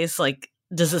case, like,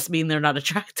 does this mean they're not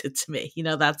attracted to me?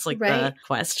 That's like the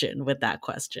question with that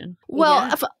question. Well,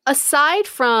 aside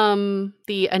from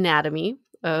the anatomy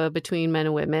between men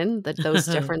and women, those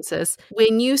differences,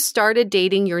 when you started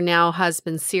dating your now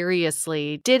husband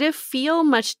seriously, did it feel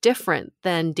much different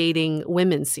than dating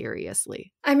women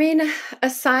seriously? I mean,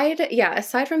 aside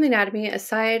from the anatomy, I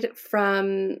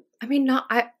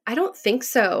don't think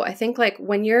so. I think like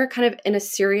when you're kind of in a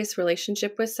serious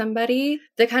relationship with somebody,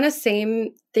 the kind of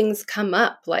same things come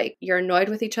up. Like you're annoyed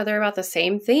with each other about the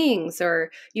same things, or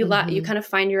you kind of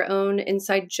find your own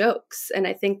inside jokes. And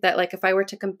I think that like if I were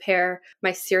to compare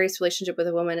my serious relationship with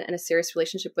a woman and a serious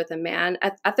relationship with a man,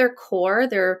 at their core,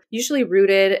 they're usually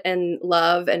rooted in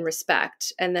love and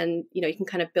respect. And then, you can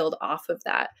kind of build off of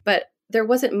that. But there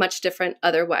wasn't much different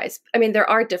otherwise. I mean, there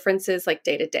are differences like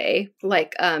day to day,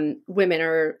 like women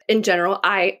are in general,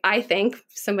 I think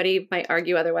somebody might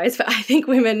argue otherwise, but I think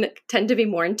women tend to be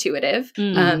more intuitive.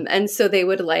 And so they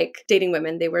would like dating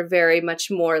women. They were very much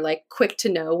more like quick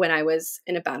to know when I was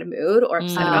in a bad mood or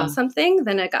upset about something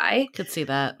than a guy. Could see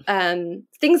that.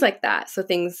 Things like that. So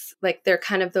things like they're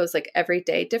kind of those like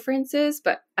everyday differences,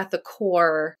 but at the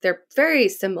core, they're very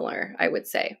similar, I would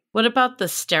say. What about the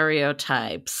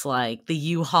stereotypes, like the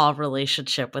U-Haul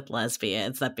relationship with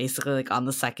lesbians that basically like on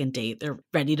the second date, they're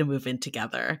ready to move in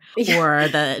together or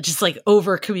the just like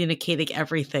over communicating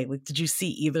everything. Like, did you see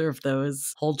either of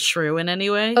those hold true in any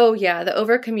way? Oh yeah. The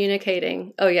over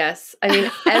communicating. Oh yes. I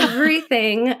mean,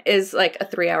 everything is like a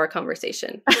 3-hour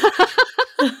conversation.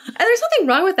 And there's nothing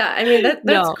wrong with that. I mean,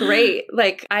 that's great.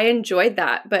 Like, I enjoyed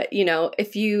that. But,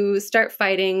 if you start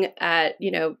fighting at,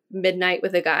 midnight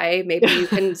with a guy, maybe you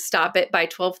can stop it by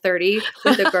 12:30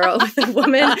 with a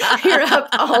woman. You're up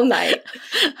all night.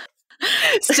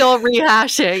 Still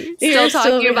rehashing. Still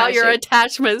talking about your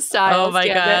attachment styles. Oh my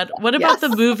God. What about the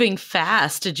moving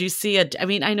fast? Did you see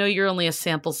I know you're only a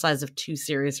sample size of 2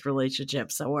 serious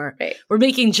relationships, so we're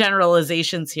making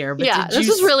generalizations here. But this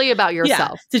is really about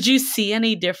yourself. Yeah. Did you see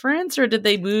any difference, or did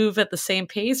they move at the same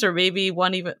pace, or maybe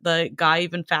the guy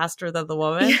even faster than the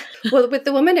woman? Yeah. Well, with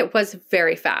the woman, it was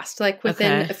very fast, like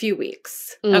within a few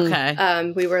weeks.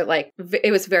 Okay. We were like,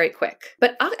 it was very quick.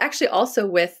 But actually also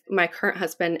with my current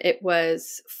husband, it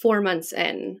was 4 months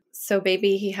in. So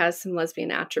maybe he has some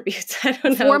lesbian attributes. I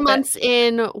don't know. 4 months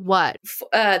in what?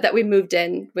 That we moved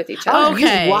in with each other.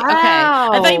 Okay. Wow.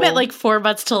 Okay. I thought you meant like 4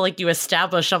 months till like you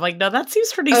established. I'm like, no, that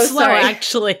seems pretty slow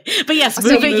actually. But yes,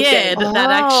 moving in.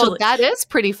 That is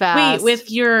pretty fast. Wait,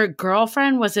 with your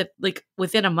girlfriend, was it like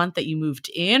within a month that you moved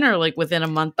in, or like within a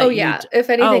month that if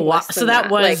anything less than so that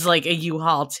was like a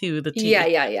U-Haul too, the T.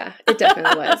 Yeah. It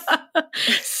definitely was.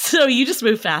 So you just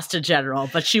moved fast in general,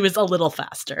 but she was a little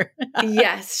faster.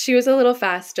 Yes, she was a little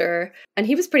faster, and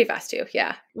he was pretty fast too.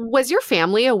 Yeah. Was your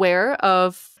family aware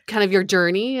of kind of your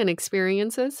journey and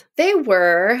experiences? They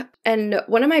were. And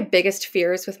one of my biggest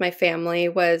fears with my family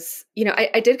was,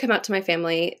 I did come out to my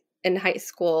family in high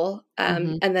school.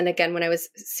 And then again, when I was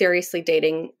seriously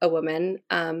dating a woman,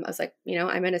 I was like,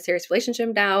 I'm in a serious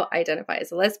relationship now. I identify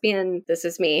as a lesbian. This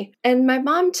is me. And my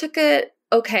mom took it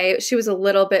okay. She was a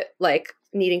little bit like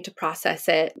needing to process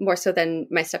it more so than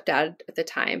my stepdad at the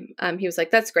time. He was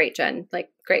like, that's great, Jen. Like,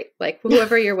 great. Like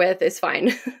whoever you're with is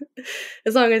fine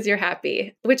as long as you're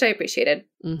happy, which I appreciated.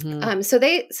 Mm-hmm. So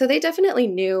they definitely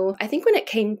knew. I think when it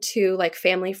came to like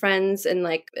family friends and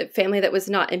like family that was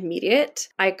not immediate,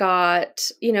 I got,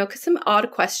 some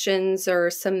odd questions or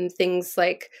some things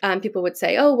like people would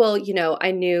say, oh, well,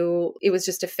 I knew it was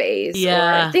just a phase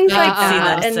or things like I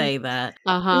that. can see them say that.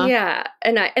 Yeah.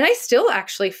 And I still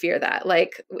actually fear that.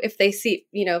 Like if they see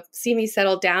me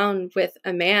settle down with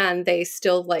a man, they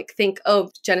still like think, oh,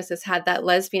 Genesis had that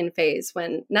lesbian phase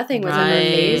when nothing was ever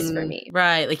a phase for me.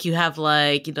 Right. Like you have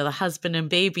like, the husband and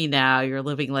baby now, you're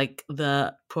living like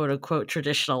the quote unquote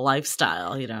traditional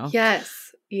lifestyle,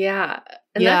 Yes. Yeah.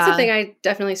 And that's the thing I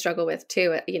definitely struggle with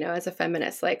too, as a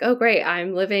feminist, like, oh, great,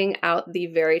 I'm living out the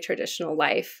very traditional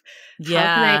life. Yeah.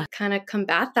 How can I kind of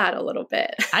combat that a little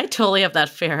bit? I totally have that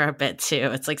fear a bit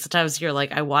too. It's like sometimes you're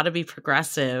like, I want to be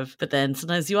progressive, but then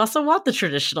sometimes you also want the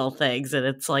traditional things. And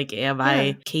it's like, am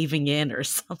I caving in or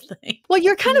something? Well,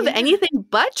 you're kind of anything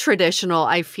but traditional,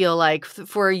 I feel like,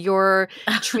 for your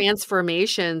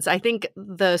transformations. I think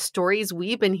the stories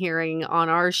we've been hearing on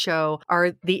our show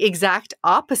are the exact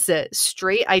opposite.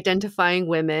 Straight identifying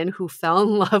women who fell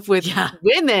in love with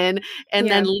women and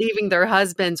then leaving their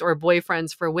husbands or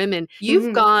boyfriends for women.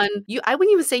 You've gone, I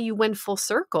wouldn't even say you went full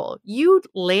circle. You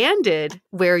landed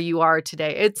where you are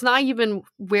today. It's not even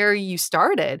where you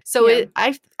started. So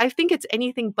I think it's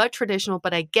anything but traditional,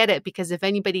 but I get it because if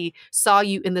anybody saw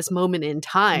you in this moment in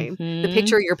time, the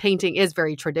picture you're painting is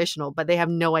very traditional, but they have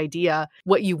no idea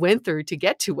what you went through to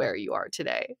get to where you are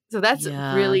today. So that's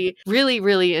really, really,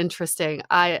 really interesting.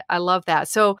 I love that.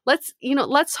 So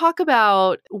let's talk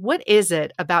about what is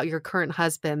it about your current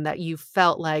husband that you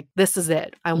felt like this is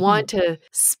it. I want to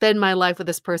spend my life with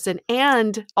this person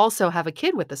and also have a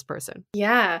kid with this person.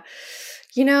 Yeah.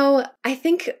 I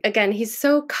think, again, he's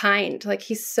so kind. Like,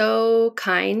 he's so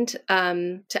kind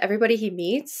to everybody he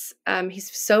meets. He's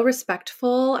so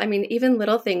respectful. I mean, even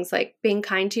little things like being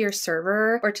kind to your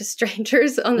server or to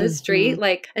strangers on the street,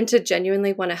 like, and to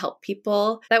genuinely want to help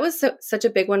people. That was such a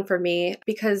big one for me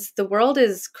because the world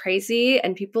is crazy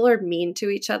and people are mean to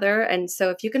each other. And so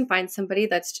if you can find somebody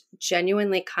that's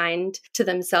genuinely kind to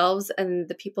themselves and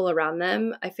the people around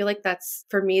them, I feel like that's,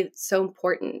 for me, so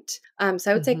important.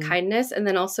 So I would say kindness and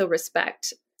then also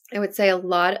respect. I would say a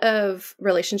lot of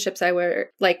relationships I were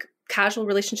like casual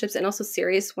relationships and also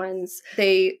serious ones,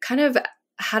 they kind of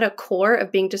had a core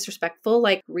of being disrespectful,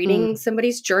 like reading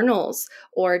somebody's journals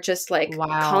or just like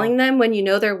calling them when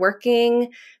they're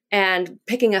working and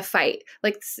picking a fight.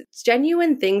 Like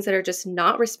genuine things that are just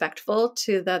not respectful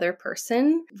to the other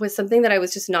person was something that I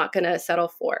was just not going to settle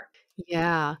for.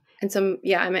 Yeah. And so,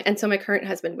 my current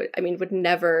husband would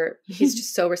never, he's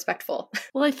just so respectful.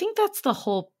 Well, I think that's the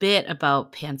whole bit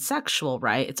about pansexual,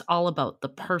 right? It's all about the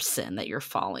person that you're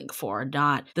falling for,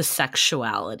 not the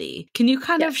sexuality. Can you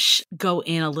kind of go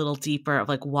in a little deeper of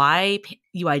like why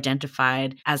you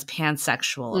identified as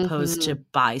pansexual opposed to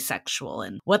bisexual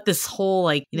and what this whole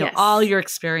like, all your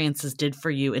experiences did for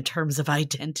you in terms of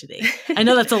identity? I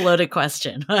know that's a loaded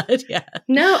question, but yeah.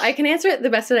 No, I can answer it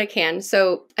the best that I can.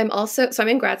 So I'm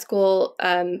in grad school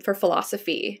for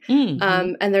philosophy.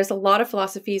 And there's a lot of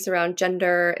philosophies around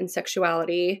gender and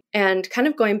sexuality. And kind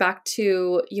of going back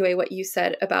to, Yue, what you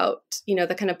said about,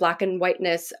 the kind of black and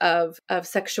whiteness of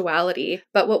sexuality.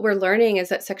 But what we're learning is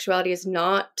that sexuality is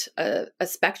not a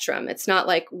spectrum. It's not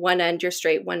like one end you're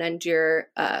straight, one end you're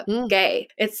gay.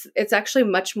 It's actually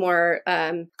much more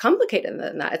complicated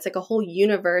than that. It's like a whole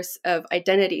universe of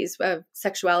identities, of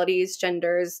sexualities,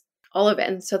 genders, all of it.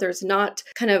 And so there's not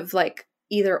kind of like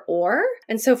either or.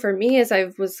 And so for me, as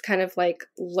I was kind of like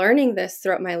learning this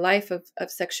throughout my life of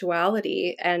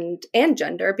sexuality and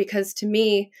gender, because to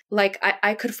me, like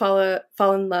I could fall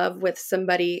in love with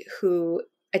somebody who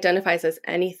identifies as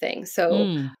anything.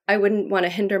 So I wouldn't want to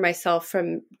hinder myself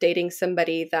from dating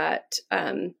somebody that,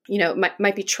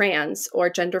 might be trans or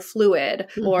gender fluid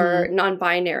or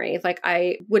non-binary. Like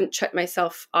I wouldn't shut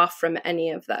myself off from any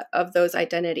of those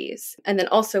identities. And then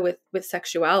also with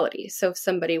sexuality. So if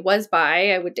somebody was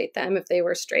bi, I would date them. If they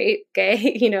were straight,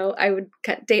 gay, I would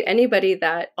date anybody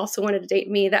that also wanted to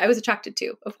date me that I was attracted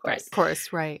to, of course. Of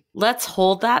course, right. Let's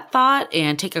hold that thought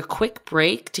and take a quick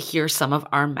break to hear some of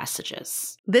our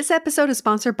messages. This episode is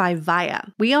sponsored by Via.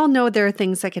 We all know there are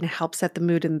things that can help set the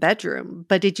mood in the bedroom,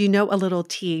 but did you know a little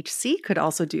THC could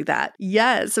also do that?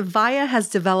 Yes, Via has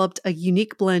developed a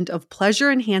unique blend of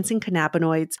pleasure-enhancing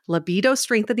cannabinoids,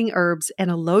 libido-strengthening herbs, and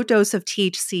a low dose of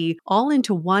THC all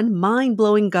into one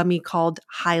mind-blowing gummy called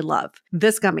High Love.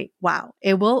 This gummy, wow,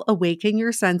 it will awaken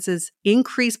your senses,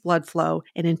 increase blood flow,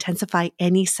 and intensify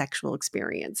any sexual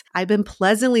experience. I've been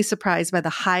pleasantly surprised by the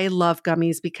High Love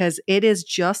gummies because it is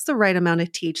just the right amount of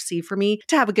THC for me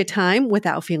to have a good time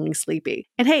without feeling sleepy.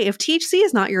 And hey, if THC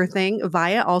is not your thing,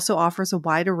 Via also offers a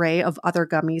wide array of other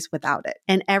gummies without it.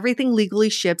 And everything legally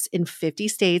ships in 50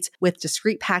 states with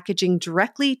discreet packaging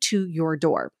directly to your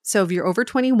door. So if you're over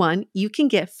 21, you can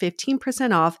get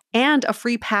 15% off and a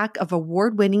free pack of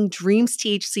award-winning Dreams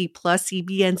THC plus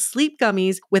CBN sleep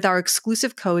gummies with our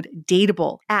exclusive code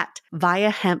DATEABLE at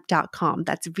viahemp.com.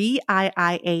 That's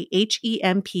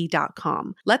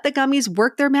VIIAHEMP.com. Let the gummies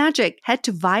work their magic. Head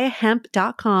to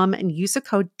viahemp.com and use the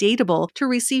code DATEABLE to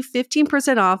receive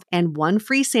 15% off and one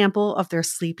free sample of their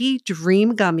Sleepy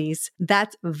Dream gummies.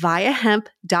 That's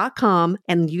viahemp.com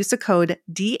and use the code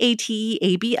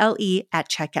DATEABLE at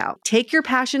checkout. Take your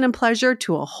passion and pleasure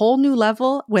to a whole new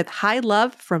level with High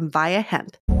Love from Via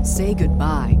Hemp. Say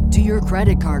goodbye to your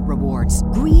credit card rewards.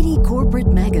 Greedy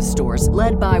corporate mega stores,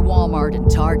 led by Walmart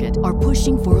and Target, are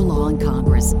pushing for a law in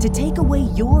Congress to take away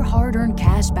your hard-earned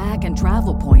cash back and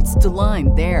travel points to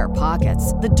line their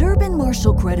pockets. The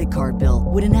Durbin-Marshall credit card bill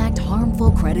would enact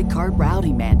harmful credit card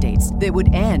routing mandates that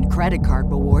would end credit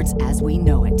card rewards as we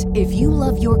know it. If you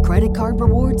love your credit card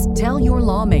rewards, tell your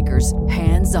lawmakers,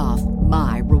 hands off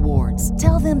my rewards.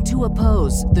 Tell them to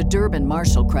oppose the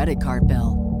Durbin-Marshall credit card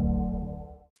bill.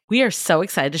 We are so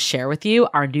excited to share with you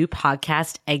our new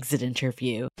podcast, Exit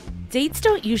Interview. Dates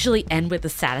don't usually end with a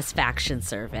satisfaction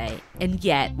survey, and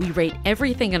yet we rate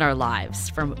everything in our lives,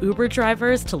 from Uber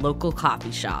drivers to local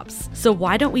coffee shops. So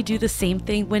why don't we do the same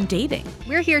thing when dating?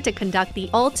 We're here to conduct the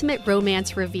ultimate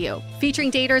romance review,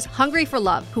 featuring daters hungry for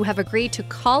love who have agreed to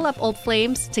call up old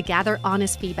flames to gather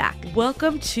honest feedback.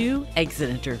 Welcome to Exit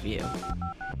Interview.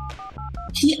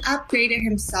 He upgraded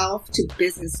himself to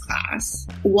business class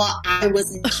while I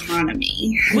was in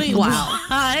economy. Wait,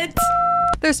 what?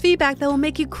 There's feedback that will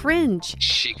make you cringe.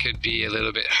 She could be a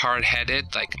little bit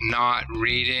hard-headed, like not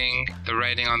reading the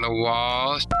writing on the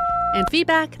wall. And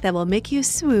feedback that will make you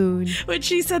swoon. When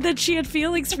she said that she had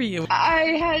feelings for you.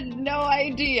 I had no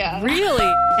idea.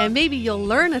 Really? And maybe you'll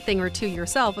learn a thing or two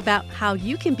yourself about how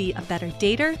you can be a better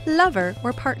dater, lover,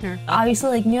 or partner. Obviously,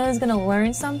 like, knew I was gonna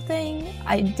learn something.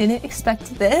 I didn't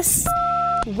expect this.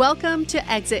 Welcome to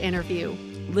Exit Interview.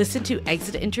 Listen to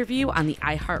Exit Interview on the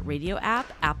iHeartRadio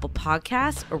app, Apple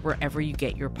Podcasts, or wherever you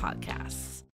get your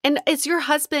podcasts. And is your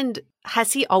husband,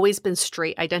 has he always been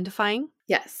straight identifying?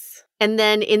 Yes. And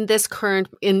then in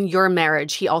your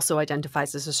marriage, he also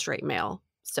identifies as a straight male.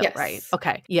 So, yes. Right.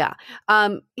 Okay. Yeah.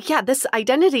 This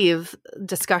identity of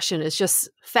discussion is just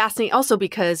fascinating. Also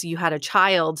because you had a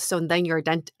child. So then your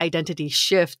identity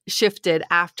shifted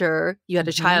after you had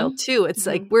a child too. It's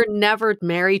like we're never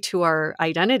married to our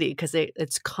identity because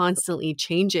it's constantly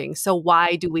changing. So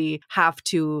why do we have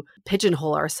to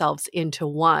pigeonhole ourselves into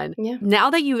one? Yeah. Now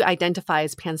that you identify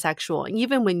as pansexual, and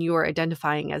even when you were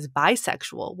identifying as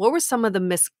bisexual, what were some of the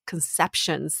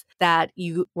misconceptions that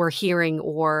you were hearing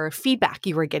or feedback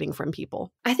you were getting from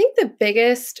people? I think the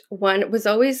biggest one was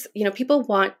always, people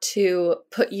want to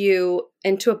put you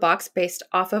into a box based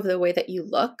off of the way that you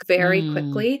look very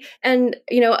quickly. And,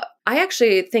 I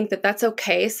actually think that that's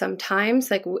okay sometimes.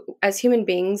 Like as human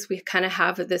beings, we kind of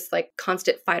have this like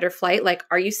constant fight or flight. Like,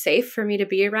 are you safe for me to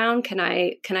be around? Can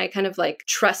I kind of like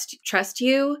trust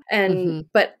you? And,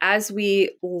 but as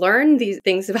we learn these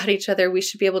things about each other, we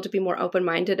should be able to be more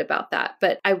open-minded about that.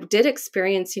 But I did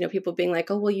experience, people being like,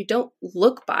 oh, well, you don't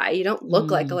look bi. You don't look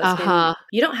like a lesbian.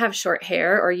 You don't have short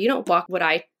hair, or you don't walk what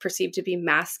I perceive to be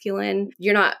masculine.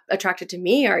 You're not attracted to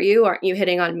me, are you? Aren't you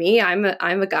hitting on me? I'm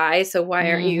a guy, so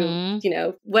why aren't you,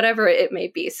 whatever it may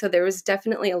be. So there was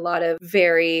definitely a lot of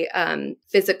very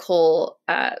physical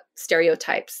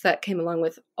stereotypes that came along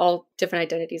with all different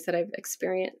identities that I've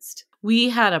experienced. We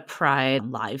had a Pride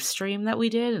live stream that we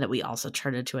did and that we also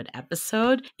turned into an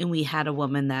episode. And we had a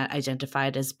woman that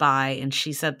identified as bi, and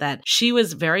she said that she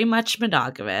was very much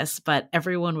monogamous, but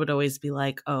everyone would always be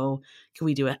like, oh, can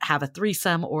we have a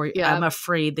threesome? Or Yeah. I'm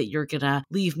afraid that you're going to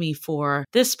leave me for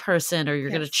this person, or you're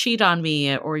going to cheat on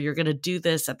me, or you're going to do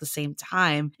this at the same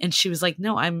time. And she was like,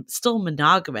 no, I'm still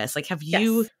monogamous. Like, have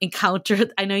you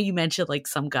encountered, I know you mentioned like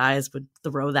some guys would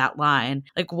throw that line.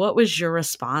 Like, what was your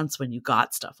response when you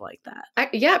got stuff like that?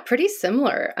 Yeah, pretty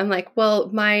similar. I'm like, well,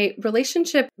 my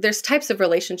relationship, there's types of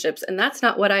relationships, and that's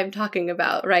not what I'm talking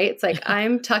about, right? It's like,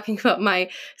 I'm talking about my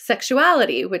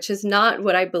sexuality, which is not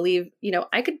what I believe. You know,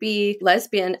 I could be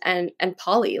lesbian and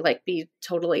poly, like be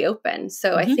totally open.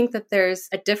 So I think that there's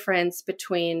a difference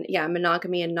between,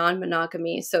 monogamy and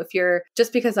non-monogamy. So if you're,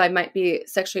 just because I might be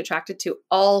sexually attracted to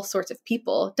all sorts of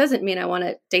people, doesn't mean I want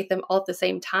to date them all at the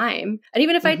same time. And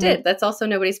even if I did, that's also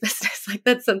nobody's business. Like,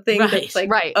 that's something that's like,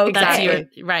 okay. That's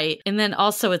right. And then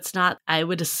also it's not, I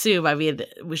would assume, I mean,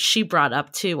 she brought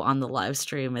up too on the live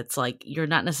stream, it's like, you're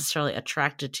not necessarily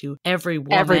attracted to every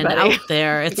woman out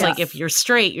there. It's like, if you're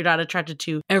straight, you're not attracted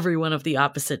to everyone of the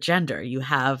opposite gender. You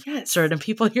have certain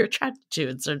people you're attracted to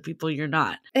and certain people you're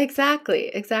not.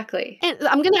 Exactly. And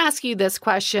I'm going to ask you this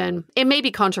question. It may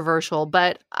be controversial,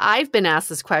 but I've been asked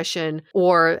this question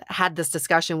or had this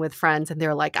discussion with friends, and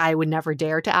they're like, I would never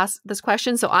dare to ask this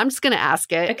question. So I'm just going to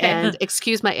ask it and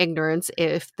excuse my ignorance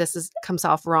if this comes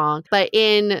off wrong. But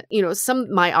in, some of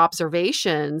my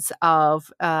observations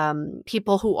of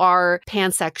people who are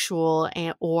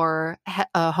pansexual or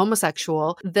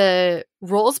homosexual, the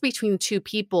roles between two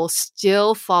people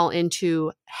still fall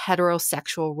into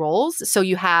heterosexual roles. So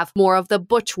you have more of the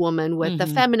butch woman with the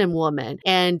feminine woman.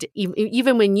 And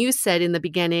even when you said in the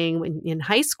beginning, in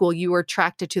high school, you were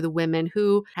attracted to the women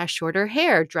who have shorter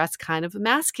hair, dress kind of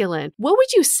masculine. What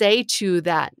would you say to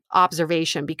that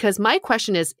observation? Because my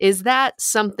question is that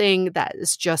something that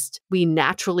is just we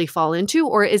naturally fall into,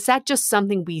 or is that just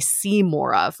something we see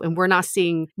more of and we're not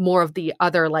seeing more of the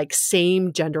other like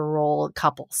same gender role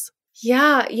couples?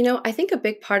 Yeah, I think a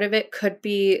big part of it could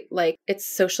be like it's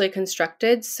socially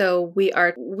constructed. So we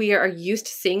are used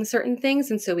to seeing certain things,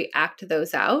 and so we act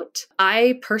those out.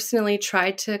 I personally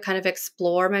tried to kind of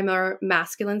explore my more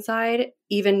masculine side,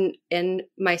 even in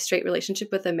my straight relationship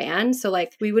with a man. So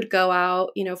like we would go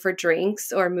out, for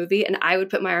drinks or a movie, and I would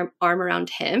put my arm around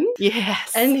him.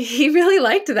 Yes. And he really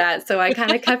liked that. So I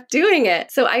kind of kept doing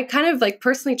it. So I kind of like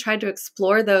personally tried to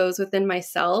explore those within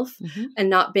myself and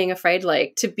not being afraid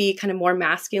like to be kind of more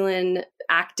masculine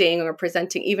acting or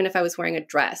presenting, even if I was wearing a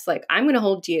dress. Like, I'm going to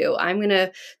hold you. I'm going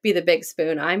to be the big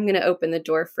spoon. I'm going to open the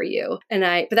door for you.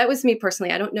 But that was me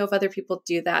personally. I don't know if other people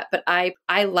do that, but I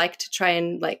like to try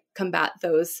and like combat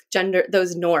those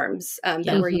norms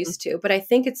that we're used to. But I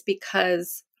think it's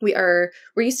because we're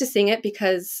used to seeing it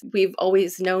because we've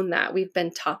always known that, we've been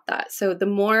taught that. So the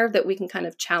more that we can kind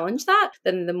of challenge that,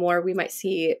 then the more we might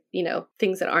see,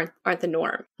 things that aren't the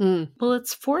norm. Well,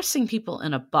 it's forcing people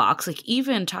in a box. Like,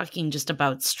 even talking just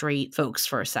about straight folks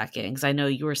for a second, because I know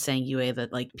you were saying, Yue,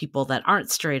 that like people that aren't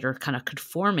straight are kind of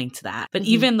conforming to that. But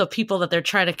even the people that they're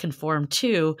trying to conform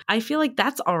to, I feel like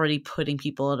that's already putting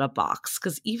people in a box.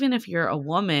 Because even if you're a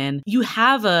woman, you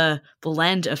have a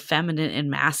blend of feminine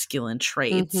and masculine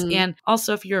traits. And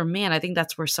also, if you're a man, I think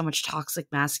that's where so much toxic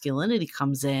masculinity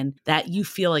comes in, that you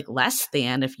feel like less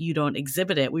than if you don't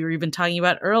exhibit it. We were even talking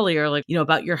about earlier, like,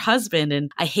 about your husband. And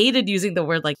I hated using the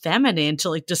word like feminine to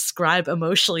like describe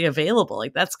emotionally available.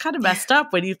 Like, that's kind of messed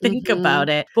up when you think about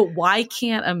it. But why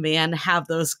can't a man have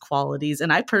those qualities?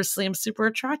 And I personally am super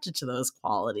attracted to those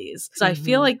qualities. So I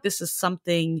feel like this is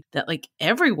something that like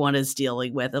everyone is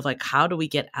dealing with, of like, how do we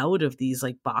get out of these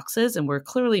like boxes? And we're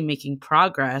clearly making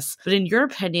progress. But in your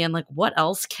opinion, like, what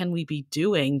else can we be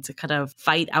doing to kind of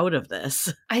fight out of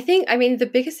this? I mean, the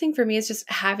biggest thing for me is just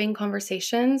having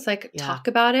conversations, like talk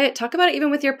about it even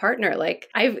with your partner. Like,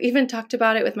 I've even talked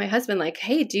about it with my husband, like,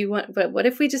 hey, but what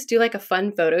if we just do like a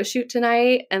fun photo shoot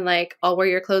tonight, and like, I'll wear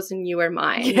your clothes and you wear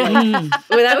mine. Like,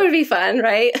 well, that would be fun,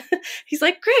 right? He's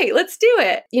like, great, let's do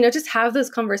it. Just have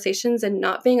those conversations and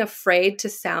not being afraid to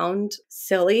sound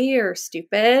silly or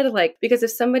stupid. Like, because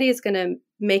if somebody is going to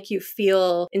make you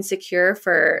feel insecure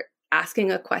for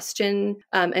asking a question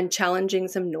and challenging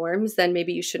some norms, then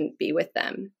maybe you shouldn't be with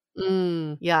them.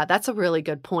 Yeah, that's a really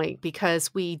good point, because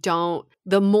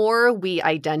the more we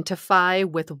identify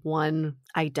with one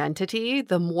identity,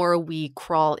 the more we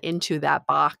crawl into that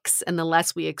box and the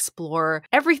less we explore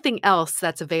everything else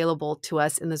that's available to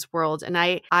us in this world. And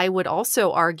I would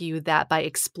also argue that by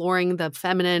exploring the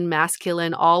feminine,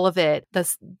 masculine, all of it,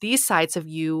 these sides of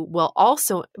you will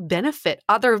also benefit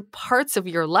other parts of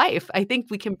your life. I think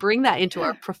we can bring that into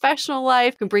our professional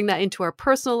life, we can bring that into our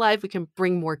personal life, we can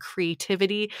bring more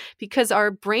creativity, because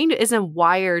our brain isn't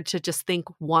wired to just think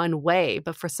one way,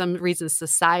 but for some reason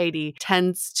society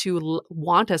tends to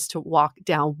want us to walk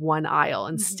down one aisle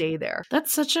and stay there.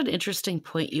 That's such an interesting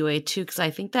point, Yue, too, because I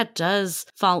think that does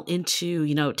fall into,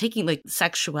 taking like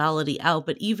sexuality out,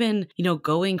 but even,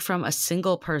 going from a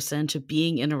single person to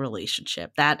being in a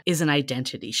relationship, that is an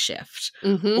identity shift.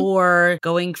 Or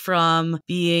going from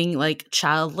being like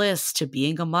childless to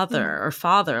being a mother or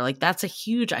father, like that's a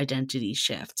huge identity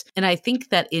shift. And I think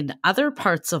that in other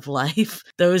parts of life,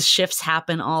 those shifts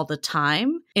happen all the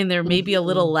time. And there may be a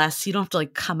little less, you don't have to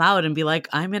like come out and be like,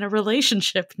 I'm in a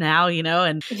relationship now,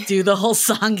 and do the whole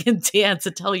song and dance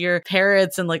and tell your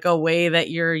parents in like a way that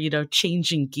you're,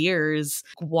 changing gears.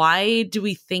 Why do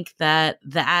we think that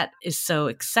that is so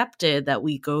accepted, that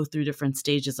we go through different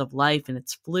stages of life and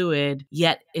it's fluid,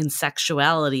 yet in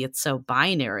sexuality, it's so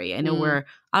binary? I know we're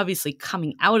obviously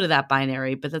coming out of that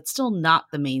binary, but that's still not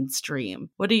the mainstream.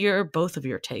 What are both of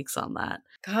your takes on that?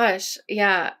 Gosh,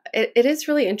 yeah, it is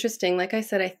really interesting. Like I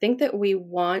said, I think that we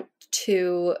want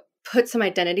to put some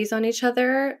identities on each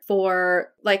other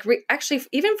for like actually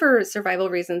even for survival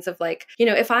reasons of like,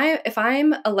 if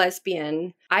I'm a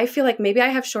lesbian, I feel like maybe I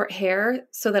have short hair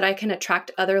so that I can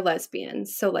attract other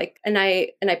lesbians. So like, and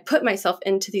I put myself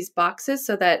into these boxes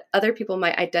so that other people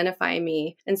might identify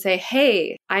me and say,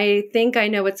 hey, I think I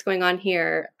know what's going on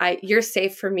here. You're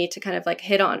safe for me to kind of like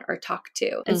hit on or talk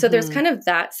to. And so there's kind of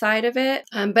that side of it.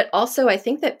 But also I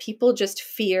think that people just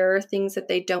fear things that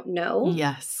they don't know.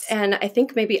 Yes. And I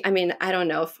think maybe, I don't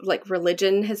know if like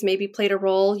religion has maybe played a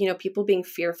role, people being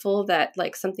fearful that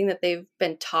like something that they've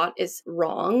been taught is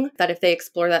wrong, that if they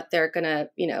explore that, they're going to,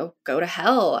 go to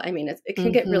hell. It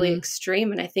can get really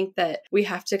extreme. And I think that we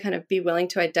have to kind of be willing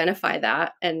to identify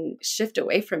that and shift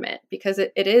away from it, because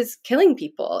it is killing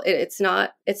people. It's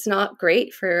not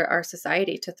great for our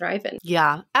society to thrive in.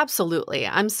 Yeah, absolutely.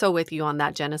 I'm so with you on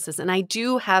that, Genesis. And I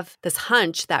do have this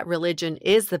hunch that religion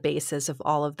is the basis of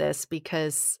all of this,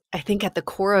 because I think at the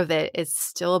core of it, it's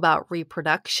still about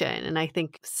reproduction. And I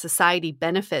think society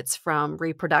benefits from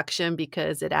reproduction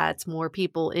because it adds more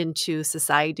people into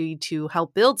society to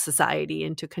help build society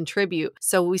and to contribute.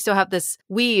 So we still have this,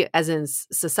 we as in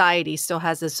society still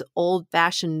has this old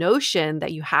fashioned notion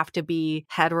that you have to be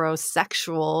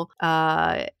heterosexual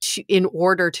in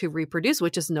order to reproduce,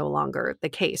 which is no longer the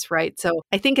case, right? So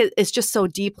I think it's just so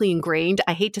deeply ingrained.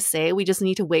 I hate to say it, we just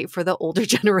need to wait for the older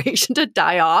generation to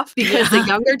die off, because the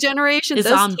younger generation is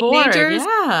on board.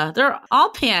 Yeah, they're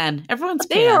all pan. Everyone's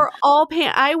pan. They are all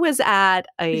pan. I was at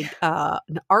an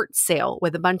art sale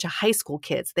with a bunch of high school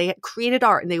kids. They had created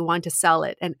art and they wanted to sell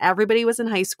it, and everybody was in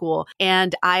high school.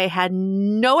 And I had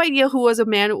no idea who was a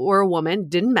man or a woman.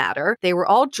 Didn't matter. They were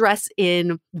all dressed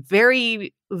in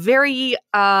very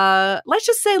let's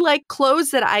just say like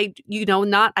clothes that I,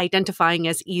 not identifying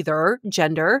as either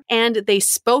gender. And they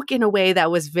spoke in a way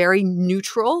that was very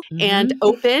neutral and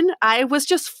open. I was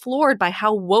just floored by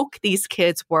how woke these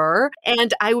kids were.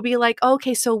 And I would be like,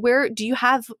 okay, so where do you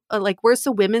have, where's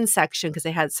the women's section? Because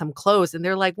they had some clothes. And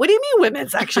they're like, what do you mean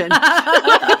women's section?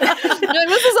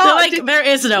 This is all like, there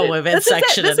is no women's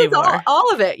section anymore. Is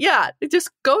all of it. Yeah. Just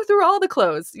go through all the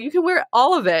clothes. You can wear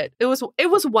all of it. It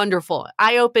was wonderful.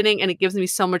 Eye-opening, and it gives me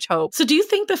so much hope. So do you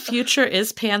think the future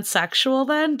is pansexual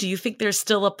then? Do you think there's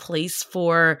still a place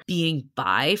for being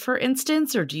bi, for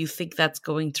instance, or do you think that's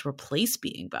going to replace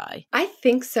being bi? I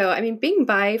think so. Being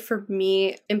bi for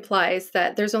me implies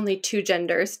that there's only two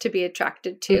genders to be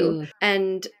attracted to.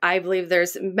 And I believe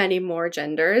there's many more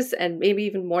genders, and maybe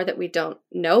even more that we don't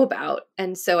know about.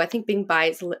 And so I think being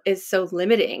bi is so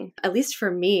limiting, at least for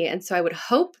me. And so I would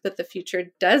hope that the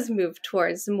future does move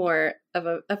towards more of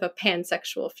a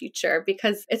pansexual future,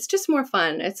 because it's just more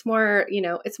fun. It's more,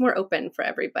 it's more open for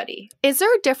everybody. Is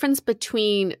there a difference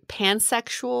between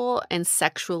pansexual and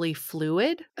sexually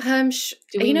fluid? Do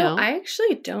we know? I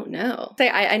actually don't know.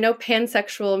 I know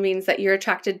pansexual means that you're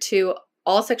attracted to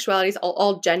all sexualities,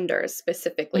 all genders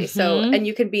specifically. So, and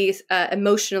you can be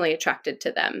emotionally attracted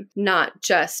to them, not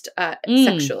just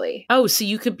sexually. Oh, so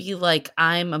you could be like,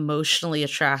 I'm emotionally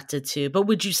attracted to, but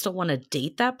would you still want to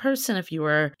date that person if you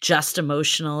were just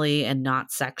emotionally and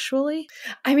not sexually?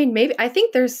 Maybe. I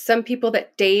think there's some people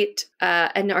that date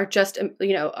and are just,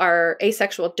 are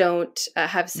asexual, don't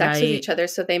have sex with each other.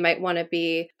 So they might want to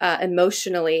be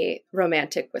emotionally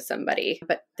romantic with somebody,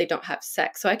 but they don't have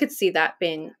sex. So I could see that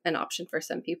being an option for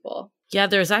some people. Yeah,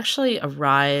 there's actually a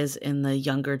rise in the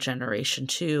younger generation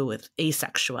too with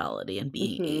asexuality, and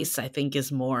being ace, I think,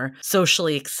 is more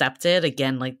socially accepted.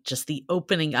 Again, like just the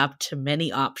opening up to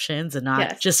many options and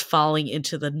not just falling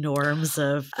into the norms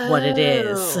of what it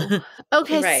is.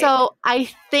 Okay, Right. so I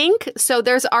think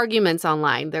there's arguments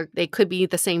online. They could be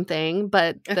the same thing,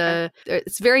 but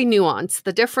it's very nuanced.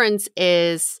 The difference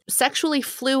is sexually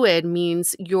fluid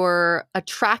means you're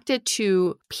attracted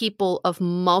to people of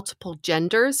multiple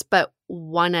genders, but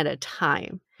one at a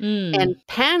time. And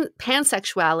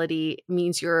pansexuality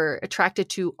means you're attracted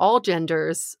to all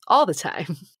genders all the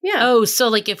time. Yeah. Oh, so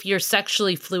like if you're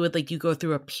sexually fluid, like you go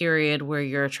through a period where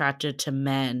you're attracted to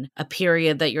men, a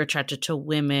period that you're attracted to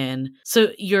women.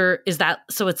 So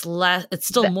it's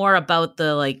still more about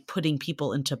the like putting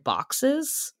people into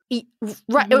boxes.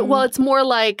 Right. Well, it's more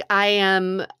like I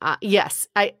am. Yes,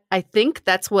 I think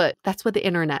that's what the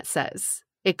internet says.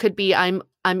 It could be I'm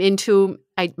into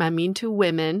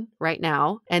women right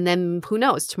now, and then who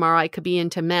knows, tomorrow I could be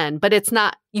into men. But it's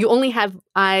not. You only have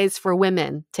eyes for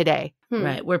women today.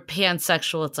 Right. Where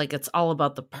pansexual, it's like it's all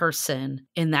about the person,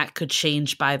 and that could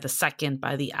change by the second,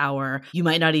 by the hour. You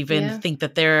might not even think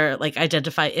that they're like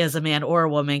identify as a man or a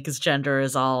woman because gender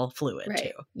is all fluid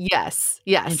too. Yes.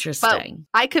 Interesting.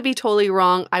 But I could be totally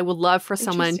wrong. I would love for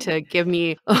someone to give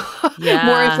me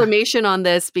more information on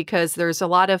this because there's a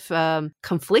lot of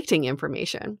conflicting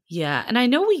information. Yeah. And I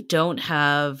know we don't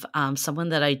have someone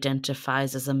that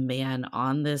identifies as a man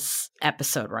on this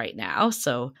episode right now.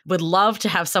 So would love to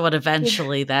have someone eventually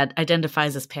that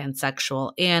identifies as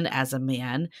pansexual and as a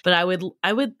man. But I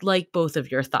would like both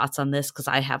of your thoughts on this because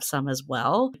I have some as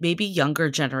well. Maybe younger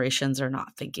generations are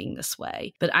not thinking this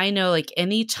way. But I know like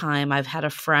anytime I've had a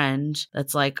friend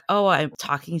that's like, oh, I'm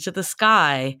talking to this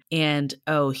guy and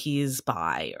oh, he's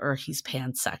bi or he's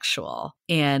pansexual.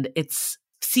 And it's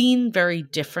seen very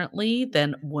differently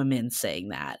than women saying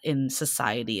that in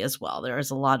society as well. There is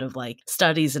a lot of like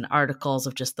studies and articles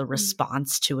of just the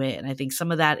response to it. And I think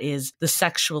some of that is the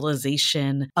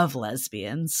sexualization of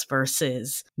lesbians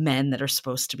versus men that are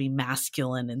supposed to be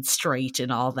masculine and straight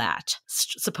and all that.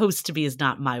 Supposed to be is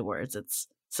not my words. It's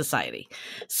society.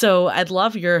 So I'd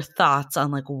love your thoughts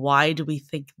on like, why do we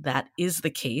think that is the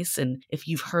case? And if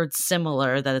you've heard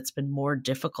similar, that it's been more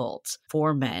difficult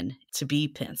for men to be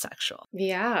pansexual.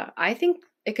 Yeah, I think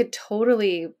it could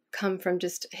totally come from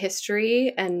just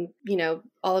history and, you know,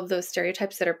 all of those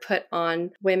stereotypes that are put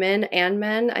on women and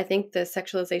men. I think the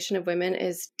sexualization of women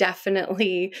is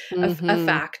definitely a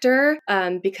factor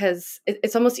because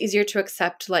it's almost easier to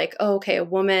accept like, oh, okay, a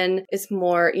woman is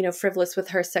more, you know, frivolous with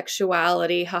her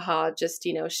sexuality. Haha, just,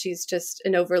 you know, she's just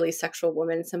an overly sexual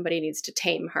woman. Somebody needs to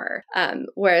tame her.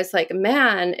 Whereas like a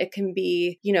man, it can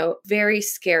be, you know, very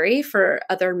scary for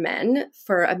other men,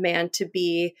 for a man to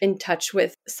be in touch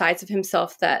with sides of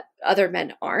himself that other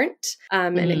men aren't.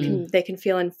 And they can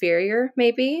feel inferior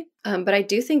maybe. But I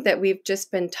do think that we've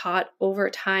just been taught over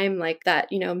time like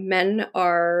that, you know, men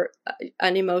are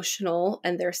unemotional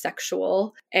and they're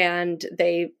sexual and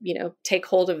they, you know, take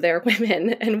hold of their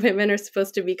women, and women are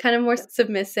supposed to be kind of more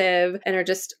submissive and are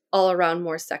just all around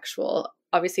more sexual.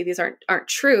 Obviously these aren't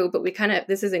true, but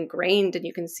this is ingrained and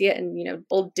you can see it in, you know,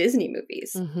 old Disney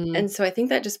movies. And so I think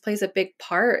that just plays a big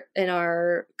part in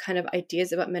our kind of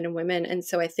ideas about men and women. And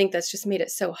so I think that's just made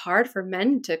it so hard for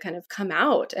men to kind of come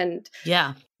out. And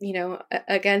you know,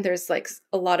 again, there's like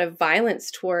a lot of violence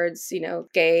towards, you know,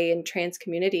 gay and trans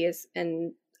communities.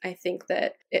 And I think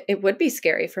that it would be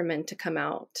scary for men to come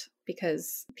out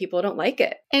because people don't like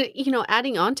it. And, you know,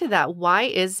 adding on to that, why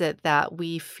is it that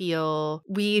we feel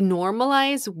we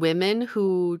normalize women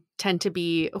who tend to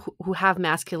be, who have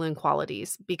masculine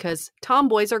qualities? Because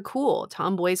tomboys are cool.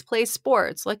 Tomboys play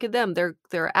sports. Look at them.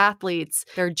 They're athletes.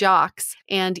 They're jocks.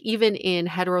 And even in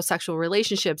heterosexual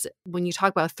relationships, when you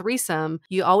talk about threesome,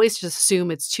 you always just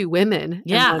assume it's two women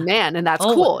and one man. And that's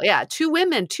cool. Yeah. Two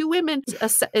women.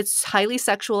 It's highly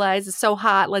sexualized. It's so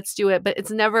hot. Let's do it. But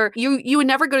it's never, you would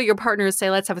never go to your partner and say,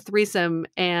 let's have a threesome.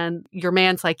 And your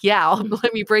man's like, yeah,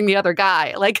 let me bring the other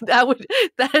guy. Like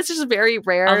that is just very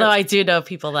rare. Although I do know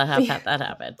people that have had that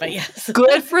happen, but yes.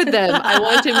 Good for them. I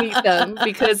want to meet them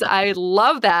because I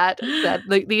love that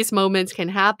these moments can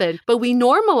happen. But we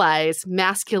normalize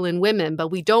masculine women, but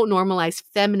we don't normalize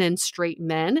feminine straight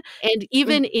men. And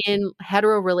even in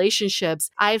hetero relationships,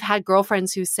 I've had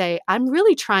girlfriends who say, I'm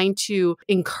really trying to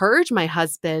encourage my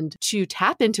husband to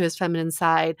tap into his feminine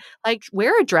side, like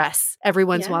wear a dress stress every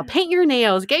once in a while. Yeah. Paint your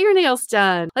nails, get your nails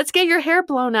done. Let's get your hair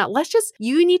blown out.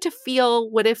 You need to feel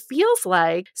what it feels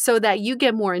like so that you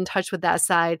get more in touch with that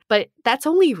side. But that's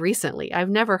only recently. I've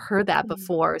never heard that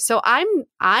before. So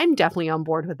I'm definitely on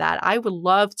board with that. I would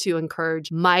love to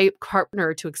encourage my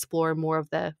partner to explore more of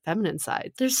the feminine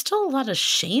side. There's still a lot of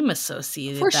shame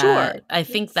associated For with that. sure. I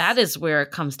think that is where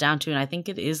it comes down to. And I think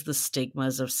it is the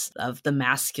stigmas of the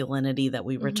masculinity that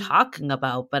we were talking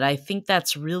about. But I think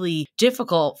that's really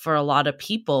difficult for a lot of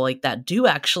people like that do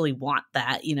actually want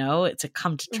that, to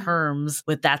come to terms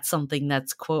with that's something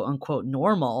that's quote unquote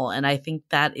normal. And I think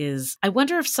that is, I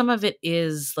wonder if some of it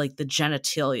is like the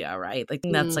genitalia, right? Like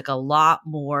that's like a lot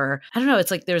more, I don't know.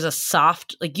 It's like there's a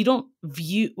soft, like you don't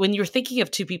view, when you're thinking of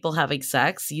two people having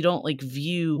sex, you don't like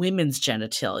view women's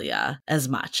genitalia as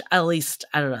much. At least,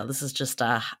 I don't know. This is just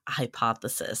a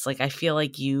hypothesis. Like I feel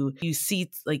like you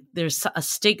see like there's a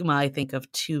stigma, I think,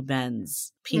 of two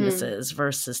men's penises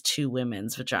versus two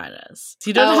womenens vaginas. Do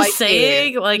you know what I'm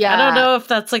saying? Like, I don't know if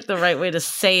that's like the right way to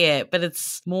say it, but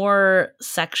it's more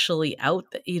sexually out,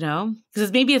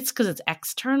 because maybe it's because it's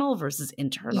external versus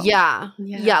internal. Yeah.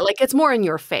 Like it's more in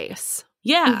your face.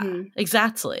 Yeah,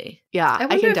 exactly. Yeah, I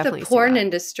wonder if the porn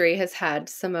industry has had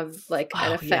some of like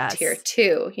an effect here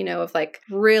too, of like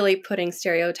really putting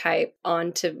stereotype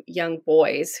onto young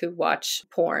boys who watch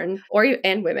porn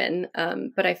and women.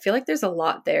 But I feel like there's a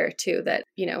lot there too that,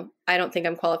 I don't think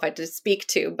I'm qualified to speak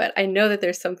to, but I know that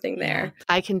there's something there.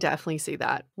 I can definitely see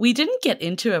that. We didn't get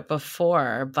into it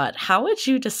before, but how would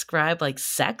you describe like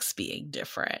sex being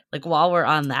different? Like while we're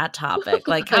on that topic,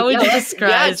 like how would you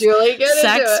describe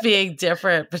sex being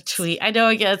different between, I know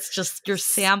again, it's just your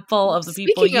sample of the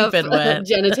people you've been with.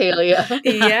 Genitalia.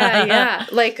 Yeah.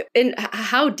 Like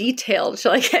how detailed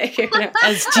shall I get here?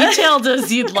 As detailed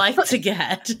as you'd like to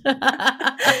get.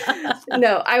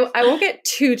 No, I won't get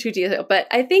too detailed, but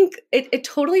I think it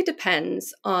totally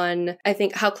depends on, I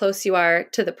think, how close you are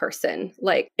to the person.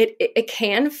 Like it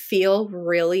can feel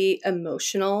really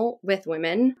emotional with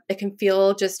women. It can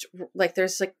feel just like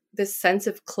there's like this sense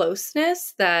of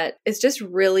closeness that is just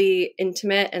really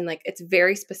intimate and like it's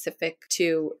very specific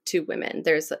to women.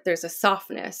 There's a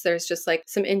softness. There's just like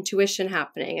some intuition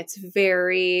happening. It's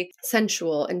very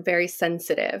sensual and very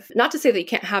sensitive. Not to say that you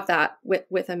can't have that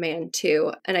with a man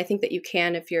too. And I think that you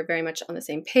can if you're very much on the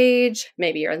same page.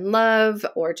 Maybe you're in love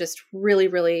or just really,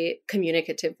 really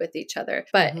communicative with each other.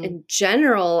 But in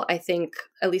general, I think,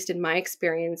 at least in my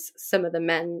experience, some of the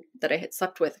men that I had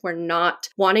slept with were not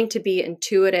wanting to be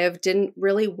intuitive, didn't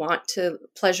really want to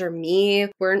pleasure me,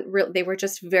 they were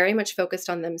just very much focused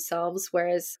on themselves,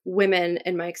 whereas women,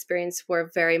 in my experience, were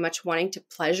very much wanting to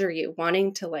pleasure you,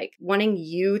 wanting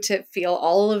you to feel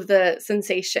all of the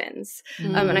sensations.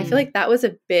 And I feel like that was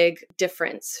a big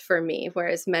difference for me,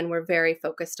 whereas men were very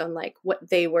focused on like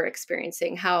what they were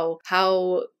experiencing,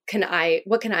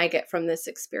 what can I get from this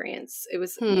experience? It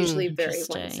was usually very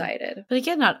one-sided. But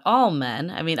again, not all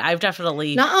men. I mean, I've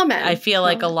definitely... Not all men. I feel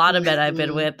like a lot of men I've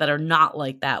been with that are not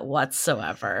like that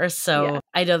whatsoever. So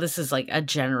I know this is like a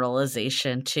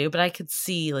generalization too, but I could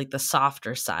see like the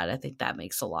softer side. I think that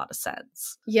makes a lot of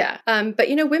sense. Yeah. But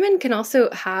women can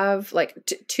also have like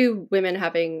two women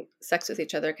having sex with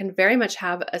each other can very much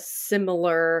have a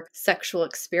similar sexual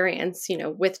experience,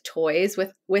 with toys,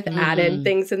 with added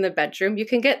things in the bedroom. You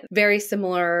can get very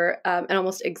similar and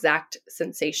almost exact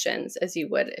sensations as you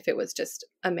would if it was just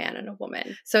a man and a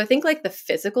woman. So I think like the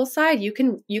physical side, you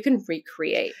can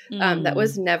recreate. That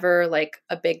was never like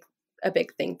a big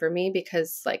thing for me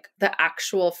because like the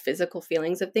actual physical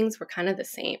feelings of things were kind of the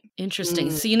same. Interesting.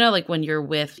 So, like when you're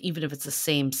with, even if it's the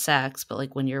same sex, but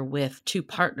like when you're with two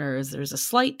partners, there's a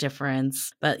slight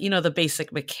difference, but the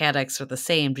basic mechanics are the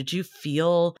same. Did you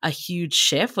feel a huge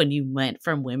shift when you went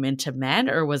from women to men,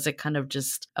 or was it kind of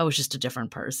just, it was just a different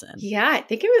person? Yeah, I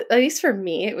think it was, at least for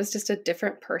me, it was just a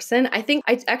different person. I think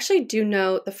I actually do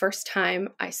know the first time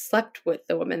I slept with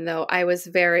the woman though, I was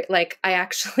very like, I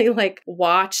actually like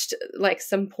watched like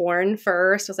some porn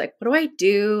first. I was like, what do I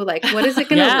do? Like, what is it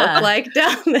going to look like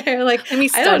down there? Like, let me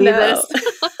study this.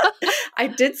 I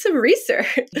did some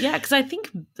research. Yeah, because I think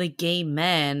the gay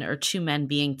men or two men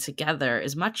being together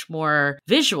is much more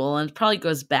visual and probably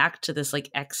goes back to this like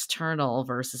external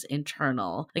versus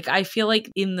internal. Like, I feel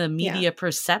like in the media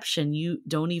perception, you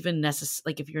don't even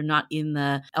necessarily, like if you're not in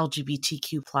the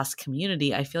LGBTQ plus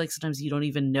community, I feel like sometimes you don't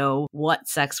even know what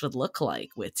sex would look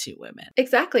like with two women.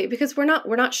 Exactly, because we're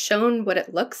not shown what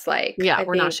it looks like. Yeah,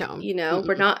 we're not shown.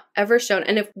 We're not ever shown.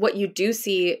 And if what you do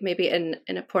see maybe in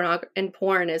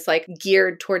porn is like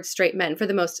geared towards straight men for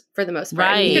the most part.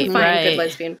 Right, you can find good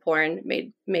lesbian porn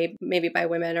made maybe by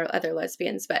women or other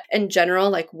lesbians, but in general,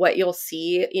 like what you'll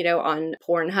see, on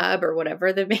Pornhub or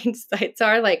whatever the main sites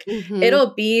are, like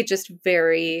it'll be just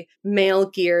very male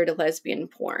geared lesbian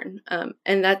porn.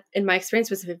 And that, in my experience,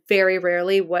 was very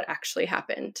rarely what actually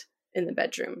happened in the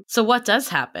bedroom. So what does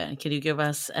happen? Can you give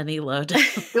us any lowdown?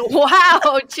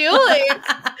 Wow, Julie.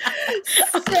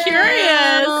 I'm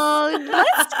curious.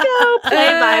 Let's go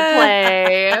play by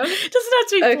play. It doesn't have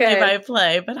to be play by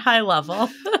play, but high level.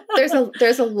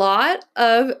 There's a lot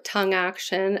of tongue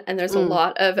action and there's a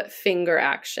lot of finger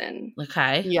action.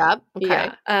 Okay. Yep. Okay.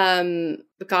 Yeah.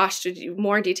 Gosh, did you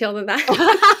more detail than that?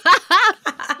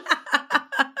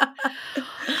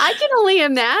 I can only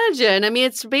imagine. I mean,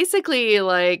 it's basically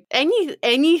like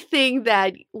anything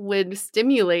that would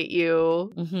stimulate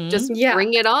you, just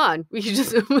bring it on. You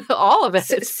just all of it.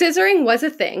 Scissoring was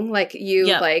a thing. Like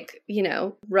you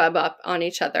rub up on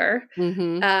each other.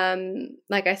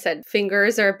 Like I said,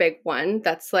 fingers are a big one.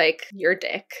 That's like your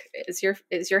dick is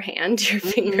your hand, your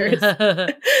fingers.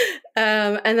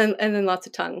 And then lots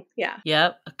of tongue. Yeah.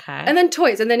 Yep. Okay. And then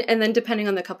toys. And then depending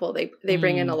on the couple, they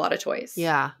bring in a lot of toys.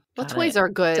 Yeah. Well, toys are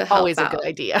good. Always a good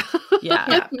idea.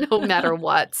 Yeah. No matter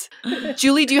what.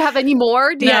 Julie, do you have any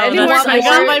more? I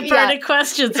got my burning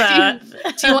questions out.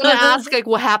 Do you want to ask like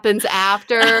what happens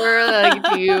after? Like,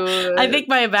 do you? I think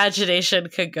my imagination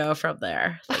could go from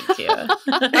there. Thank you.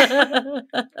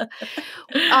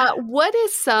 What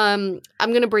is I'm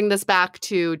going to bring this back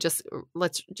to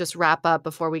let's just wrap up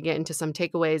before we get into some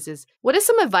takeaways. Is what is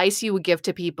some advice you would give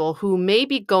to people who may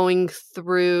be going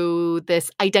through this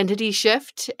identity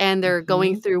shift? And they're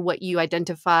going through what you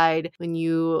identified when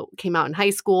you came out in high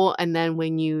school. And then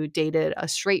when you dated a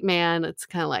straight man, it's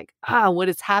kind of like, what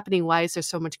is happening? Why is there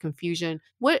so much confusion?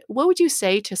 What would you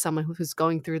say to someone who's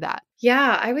going through that?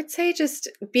 Yeah, I would say just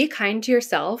be kind to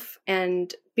yourself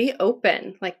and be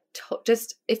open. Like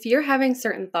just if you're having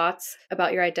certain thoughts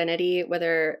about your identity,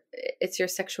 whether it's your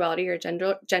sexuality or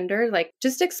gender, like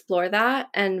just explore that.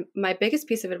 And my biggest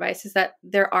piece of advice is that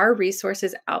there are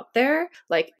resources out there.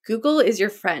 Like Google is your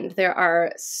friend. There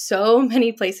are so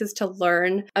many places to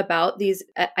learn about these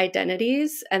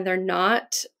identities, and they're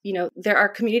not, there are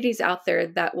communities out there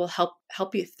that will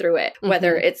help you through it,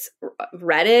 whether it's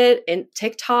Reddit and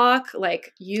TikTok,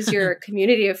 like use your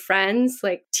community of friends,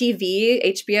 like TV,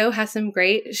 HBO has some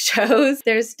great shows.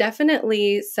 There's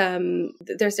definitely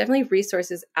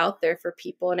resources out there for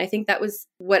people. And I think that was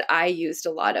what I used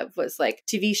a lot of, was like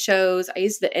TV shows. I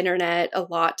used the internet a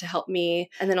lot to help me.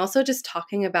 And then also just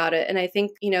talking about it. And I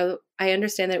think, I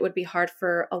understand that it would be hard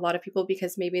for a lot of people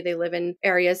because maybe they live in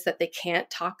areas that they can't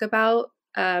talk about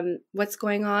what's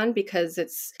going on, because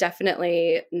it's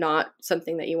definitely not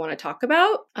something that you want to talk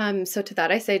about. So to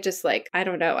that, I say just like, I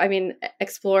don't know. I mean,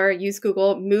 explore, use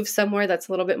Google, move somewhere that's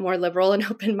a little bit more liberal and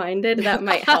open-minded. That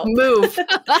might help. Move.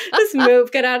 Just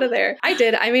move, get out of there. I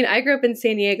did. I mean, I grew up in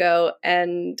San Diego,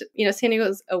 and, San Diego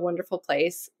is a wonderful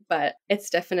place, but it's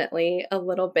definitely a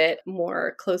little bit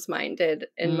more close-minded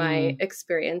in my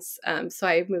experience. So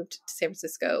I moved to San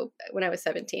Francisco when I was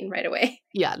 17 right away.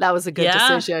 Yeah, that was a good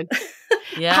decision.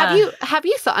 Yeah. Have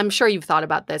you thought, I'm sure you've thought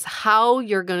about this, how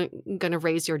you're going to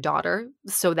raise your daughter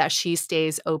so that she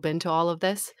stays open to all of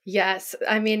this? Yes.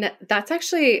 I mean, that's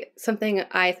actually something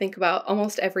I think about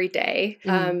almost every day.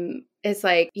 Is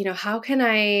like, how can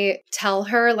I tell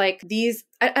her like these,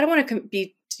 I don't want to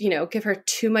be give her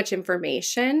too much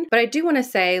information, but I do want to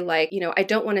say like, I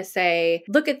don't want to say,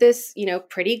 look at this,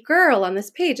 pretty girl on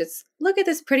this page. It's look at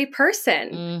this pretty person,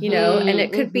 and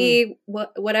it could be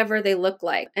whatever they look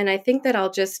like. And I think that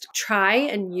I'll just try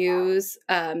and use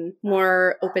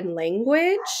more open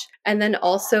language, and then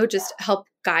also just help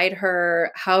guide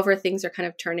her however things are kind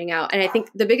of turning out. And I think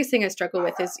the biggest thing I struggle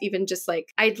with is even just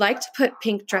like, I'd like to put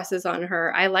pink dresses on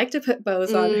her. I like to put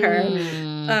bows on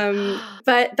her.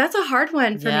 But that's a hard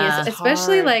one for me,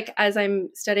 especially hard. Like as I'm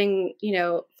studying,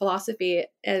 philosophy,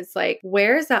 is like,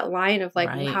 where's that line of like,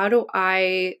 how do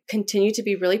I continue to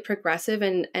be really progressive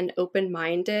and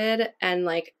open-minded and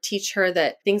like teach her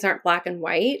that things aren't black and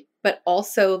white, but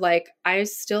also like I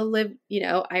still live,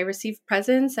 I receive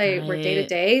presents. I work day to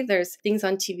day. There's things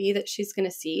on TV that she's going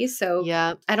to see. So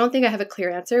I don't think I have a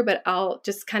clear answer, but I'll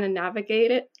just kind of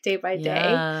navigate it day by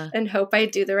day and hope I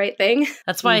do the right thing.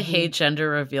 That's why I hate gender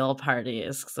reveal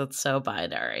parties, because it's so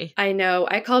binary. I know.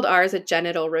 I called ours a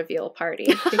genital reveal party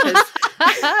because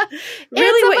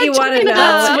really what you want to know.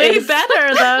 That's way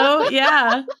better though.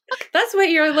 Yeah. That's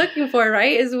what you're looking for,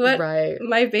 right? Is what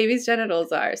my baby's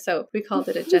genitals are. So we called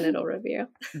it a genital reveal.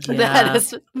 Yeah.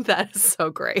 That is so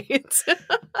great.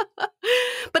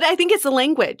 But I think it's the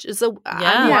language. So I'm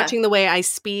Yeah. watching the way I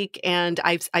speak, and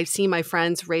I've seen my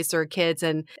friends raise their kids,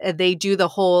 and they do the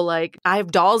whole like, I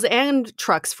have dolls and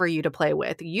trucks for you to play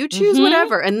with. You choose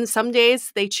whatever. And some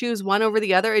days they choose one over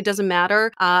the other. It doesn't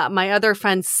matter. My other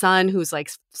friend's son, who's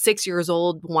like 6 years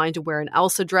old, wanted to wear an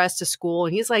Elsa dress to school,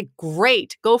 and he's like,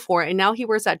 great, go for it. And now he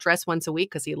wears that dress once a week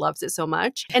because he loves it so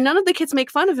much. And none of the kids make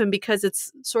fun of him because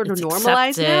it's sort of It's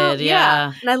normalized now. accepted,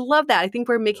 yeah. And I love that. I think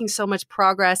we're making so much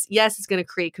progress. Yes, it's going to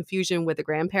create confusion with the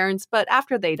grandparents, but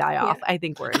after they die off, I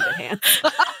think we're in good hands.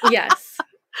 Yes.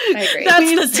 I agree.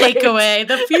 That's the takeaway.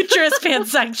 The future is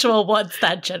pansexual once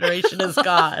that generation is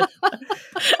gone.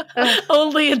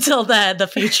 Only until then, the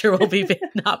future will be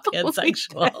not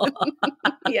pansexual.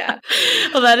 Yeah.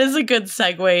 Well, that is a good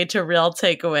segue to real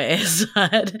takeaways.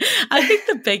 But I think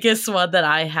the biggest one that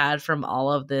I had from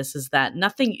all of this is that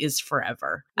nothing is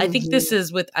forever. I think this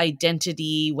is with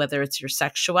identity, whether it's your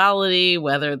sexuality,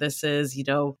 whether this is, you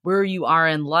know, where you are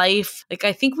in life. Like,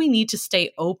 I think we need to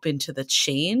stay open to the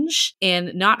change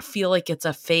and not feel like it's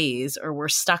a phase or we're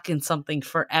stuck in something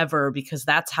forever because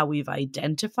that's how we've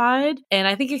identified. And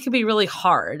I think it can be really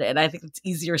hard. And I think it's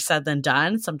easier said than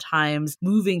done. Sometimes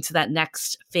moving to that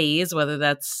next phase, whether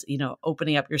that's, you know,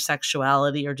 opening up your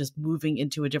sexuality or just moving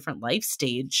into a different life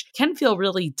stage, can feel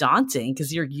really daunting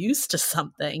because you're used to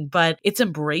something, but it's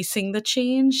embracing the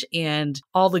change and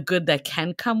all the good that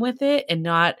can come with it, and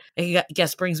not, I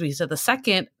guess brings me to the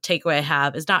second takeaway I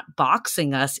have, is not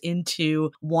boxing us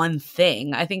into one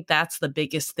thing. I think that's the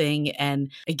biggest thing.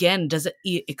 And again,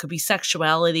 it could be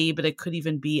sexuality, but it could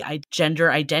even be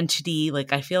gender identity.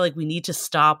 Like, I feel like we need to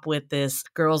stop with this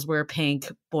girls wear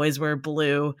pink, boys wear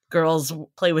blue, girls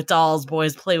play with dolls,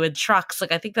 boys play with trucks.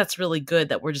 Like, I think that's really good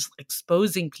that we're just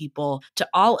exposing people to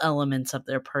all elements of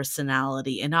their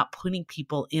personality and not putting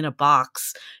people in a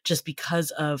box just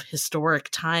because of historic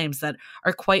times that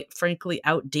are quite frankly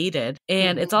outdated.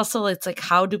 And it's also, it's like,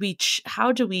 how do we,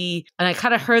 and I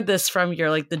kind of heard this from your,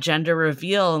 like, the gender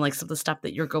reveal and like some of the stuff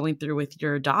that you're going through with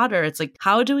your daughter. It's like,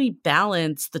 how do we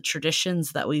balance the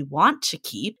traditions that we want to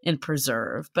keep and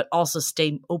preserve, but also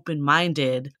stay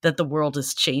open-minded that the world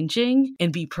is changing,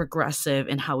 and be progressive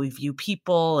in how we view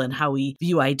people and how we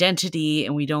view identity,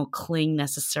 and we don't cling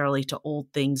necessarily to old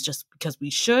things just because we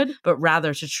should, but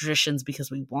rather to traditions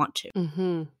because we want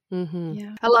to.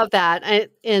 Yeah. I love that. I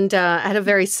had a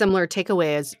very similar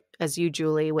takeaway as you,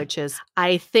 Julie, which is,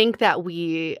 I think that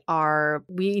we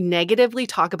negatively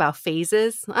talk about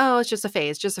phases. Oh, it's just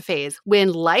a phase,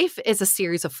 when life is a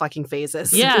series of fucking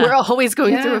phases. Yeah. We're always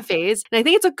going through a phase. And I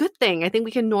think it's a good thing. I think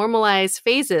we can normalize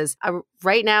phases.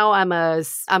 Right now, I'm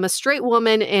a straight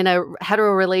woman in a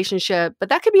hetero relationship, but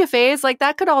that could be a phase. Like,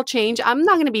 that could all change. I'm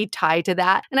not going to be tied to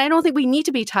that. And I don't think we need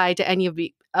to be tied to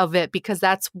any of it, because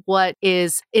that's what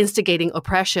is instigating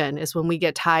oppression, is when we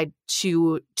get tied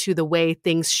to the way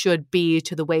things should be,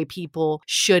 to the way people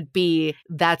should be.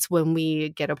 That's when we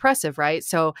get oppressive, right?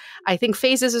 So I think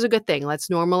phases is a good thing. Let's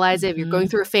normalize it. If you're going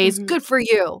through a phase, good for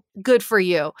you. Good for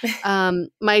you.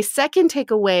 My second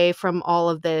takeaway from all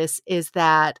of this is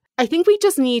that I think we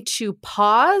just need to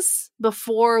pause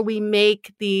before we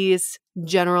make these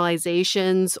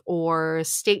generalizations or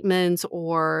statements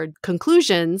or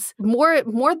conclusions. More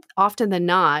often than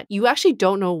not, you actually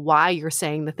don't know why you're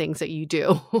saying the things that you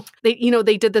do.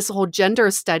 They did this whole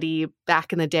gender study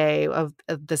back in the day of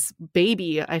this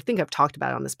baby. I think I've talked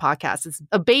about it on this podcast. It's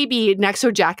a baby next to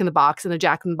a Jack in the Box, and the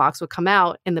Jack in the Box would come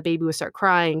out and the baby would start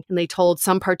crying. And they told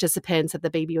some participants that the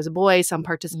baby was a boy, some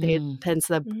participants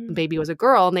that the baby was a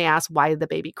girl, and they asked, why did the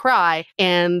baby cry?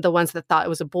 And the ones that thought it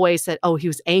was a boy said, oh, he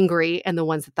was angry. And the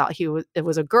ones that thought it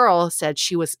was a girl said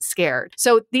she was scared.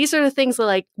 So these are the things that,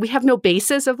 like, we have no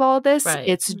basis of all this. Right.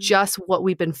 It's just what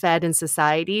we've been fed in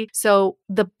society. So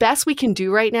the best we can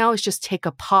do right now is just take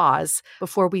a pause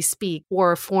before we speak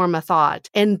or form a thought.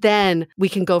 And then we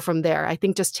can go from there. I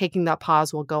think just taking that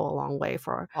pause will go a long way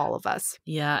for all of us.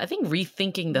 Yeah, I think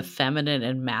rethinking the feminine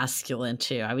and masculine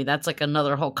too. I mean, that's like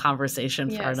another whole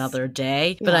conversation for another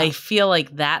day. But I feel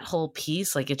like that whole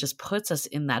piece, like, it just puts us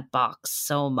in that box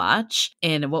so much.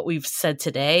 And what we've said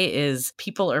today is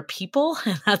people are people.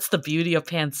 And that's the beauty of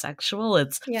pansexual.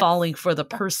 It's falling for the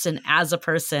person as a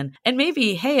person. And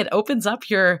maybe, hey, it opens up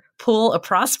your pool of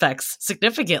prospects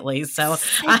significantly. So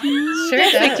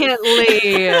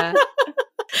significantly.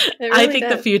 I think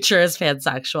the future is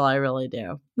pansexual. I really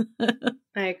do.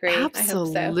 I agree.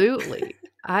 Absolutely.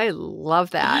 I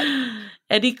love that.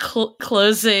 any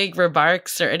closing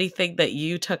remarks or anything that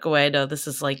you took away? I know this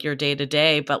is like your day to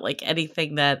day, but like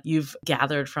anything that you've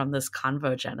gathered from this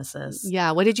convo, Genesis?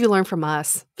 Yeah. What did you learn from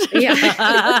us?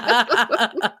 Yeah.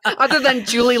 Other than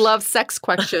Julie loves sex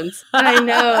questions. I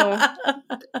know.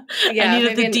 Yeah, I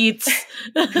needed the deets.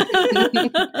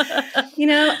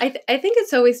 I think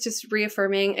it's always just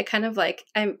reaffirming. It kind of like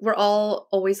we're all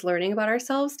always learning about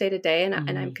ourselves day to day, and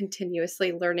I'm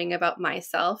continuously learning about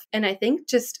myself. And I think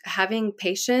just having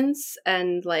patience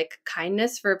and like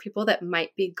kindness for people that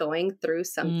might be going through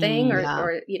something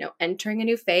or entering a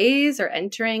new phase or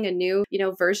entering a new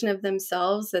version of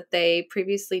themselves that they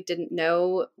previously didn't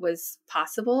know was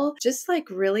possible. Just like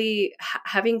really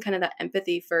having kind of that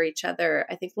empathy for each other,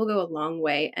 I think will go a long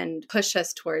way and push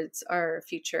us towards our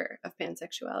future of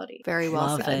pansexuality. Very well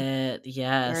Love said. it.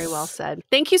 Yes. Very well said.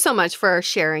 Thank you so much for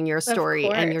sharing your story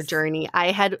and your journey.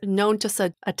 I had known just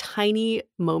a tiny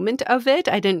moment of it.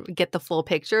 I didn't get the full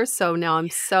picture. So now I'm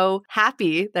so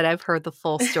happy that I've heard the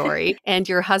full story. And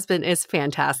your husband is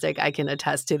fantastic. I can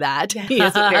attest to that. Yes. He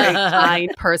is a very kind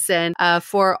person.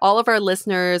 For all of our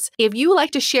listeners, if you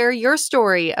like to share your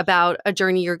story about a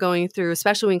journey you're going through,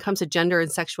 especially when it comes to gender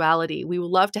and sexuality, we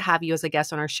would love to have you as a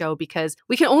guest on our show because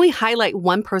we can only highlight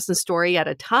one person's story at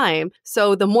a time.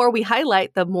 So the more we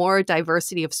highlight, the more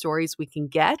diversity of stories we can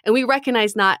get. And we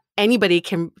recognize not anybody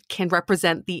can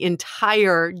represent the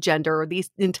entire gender or the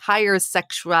entire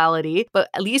sexuality, but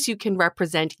at least you can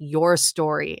represent your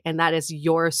story. And that is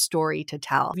your story to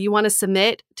tell. If you want to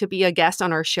submit to be a guest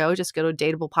on our show, just go to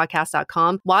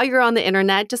dateablepodcast.com. While you're on the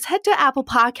internet, just head to Apple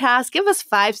Podcasts, give us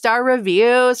 5-star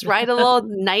reviews, write a little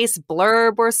nice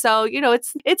blurb or so.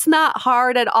 It's not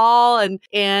hard at all.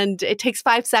 And it takes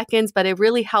 5 seconds, but it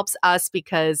really helps us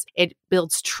because it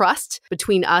builds trust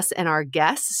between us and our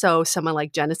guests. So someone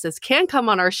like Genesis can come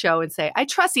on our show and say, I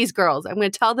trust these girls. I'm going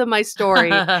to tell them my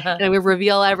story and I'm going to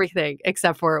reveal everything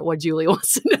except for what Julie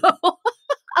wants to know.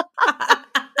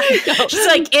 She's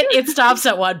like, it stops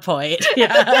at one point.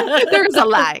 Yeah. There's a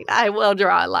line. I will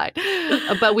draw a line.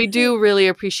 But we do really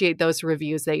appreciate those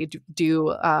reviews. They do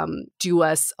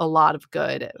us a lot of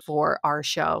good for our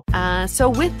show. So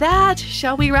with that,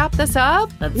 shall we wrap this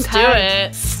up? Let's do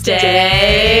it.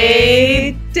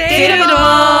 Stay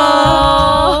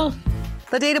dateable.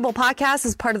 The Dateable Podcast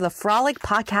is part of the Frolic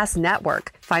Podcast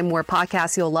Network. Find more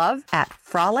podcasts you'll love at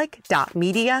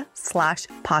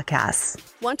frolic.media/podcasts.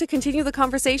 Want to continue the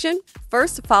conversation?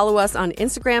 First, follow us on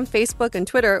Instagram, Facebook, and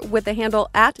Twitter with the handle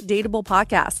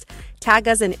 @DateablePodcast. Tag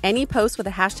us in any post with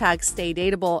the hashtag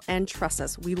StayDateable, and trust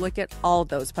us, we look at all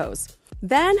those posts.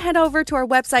 Then head over to our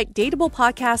website,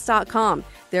 dateablepodcast.com.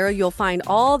 There you'll find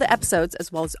all the episodes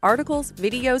as well as articles,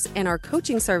 videos, and our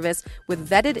coaching service with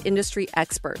vetted industry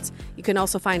experts. You can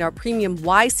also find our premium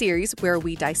Why series where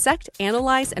we dissect,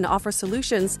 analyze, and offer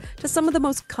solutions to some of the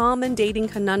most common dating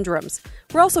conundrums.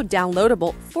 We're also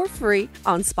downloadable for free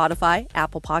on Spotify,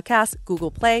 Apple Podcasts,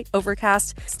 Google Play,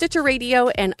 Overcast, Stitcher Radio,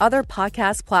 and other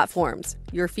podcast platforms.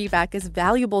 Your feedback is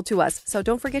valuable to us, so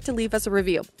don't forget to leave us a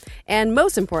review. And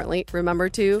most importantly, remember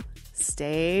to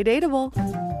stay dateable.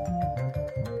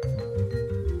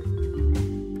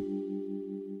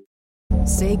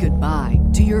 Say goodbye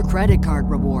to your credit card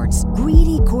rewards.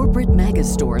 Greedy corporate mega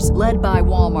stores, led by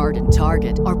Walmart and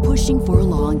Target, are pushing for a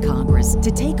law in Congress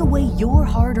to take away your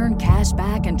hard-earned cash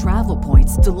back and travel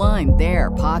points to line their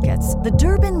pockets. The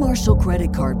Durbin-Marshall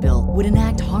credit card bill would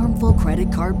enact harmful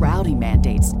credit card routing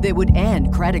mandates that would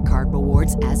end credit card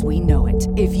rewards as we know it.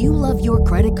 If you love your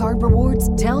credit card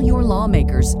rewards, tell your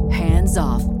lawmakers, hands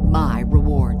off my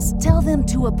rewards. Tell them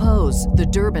to oppose the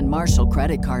Durbin-Marshall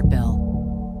credit card bill.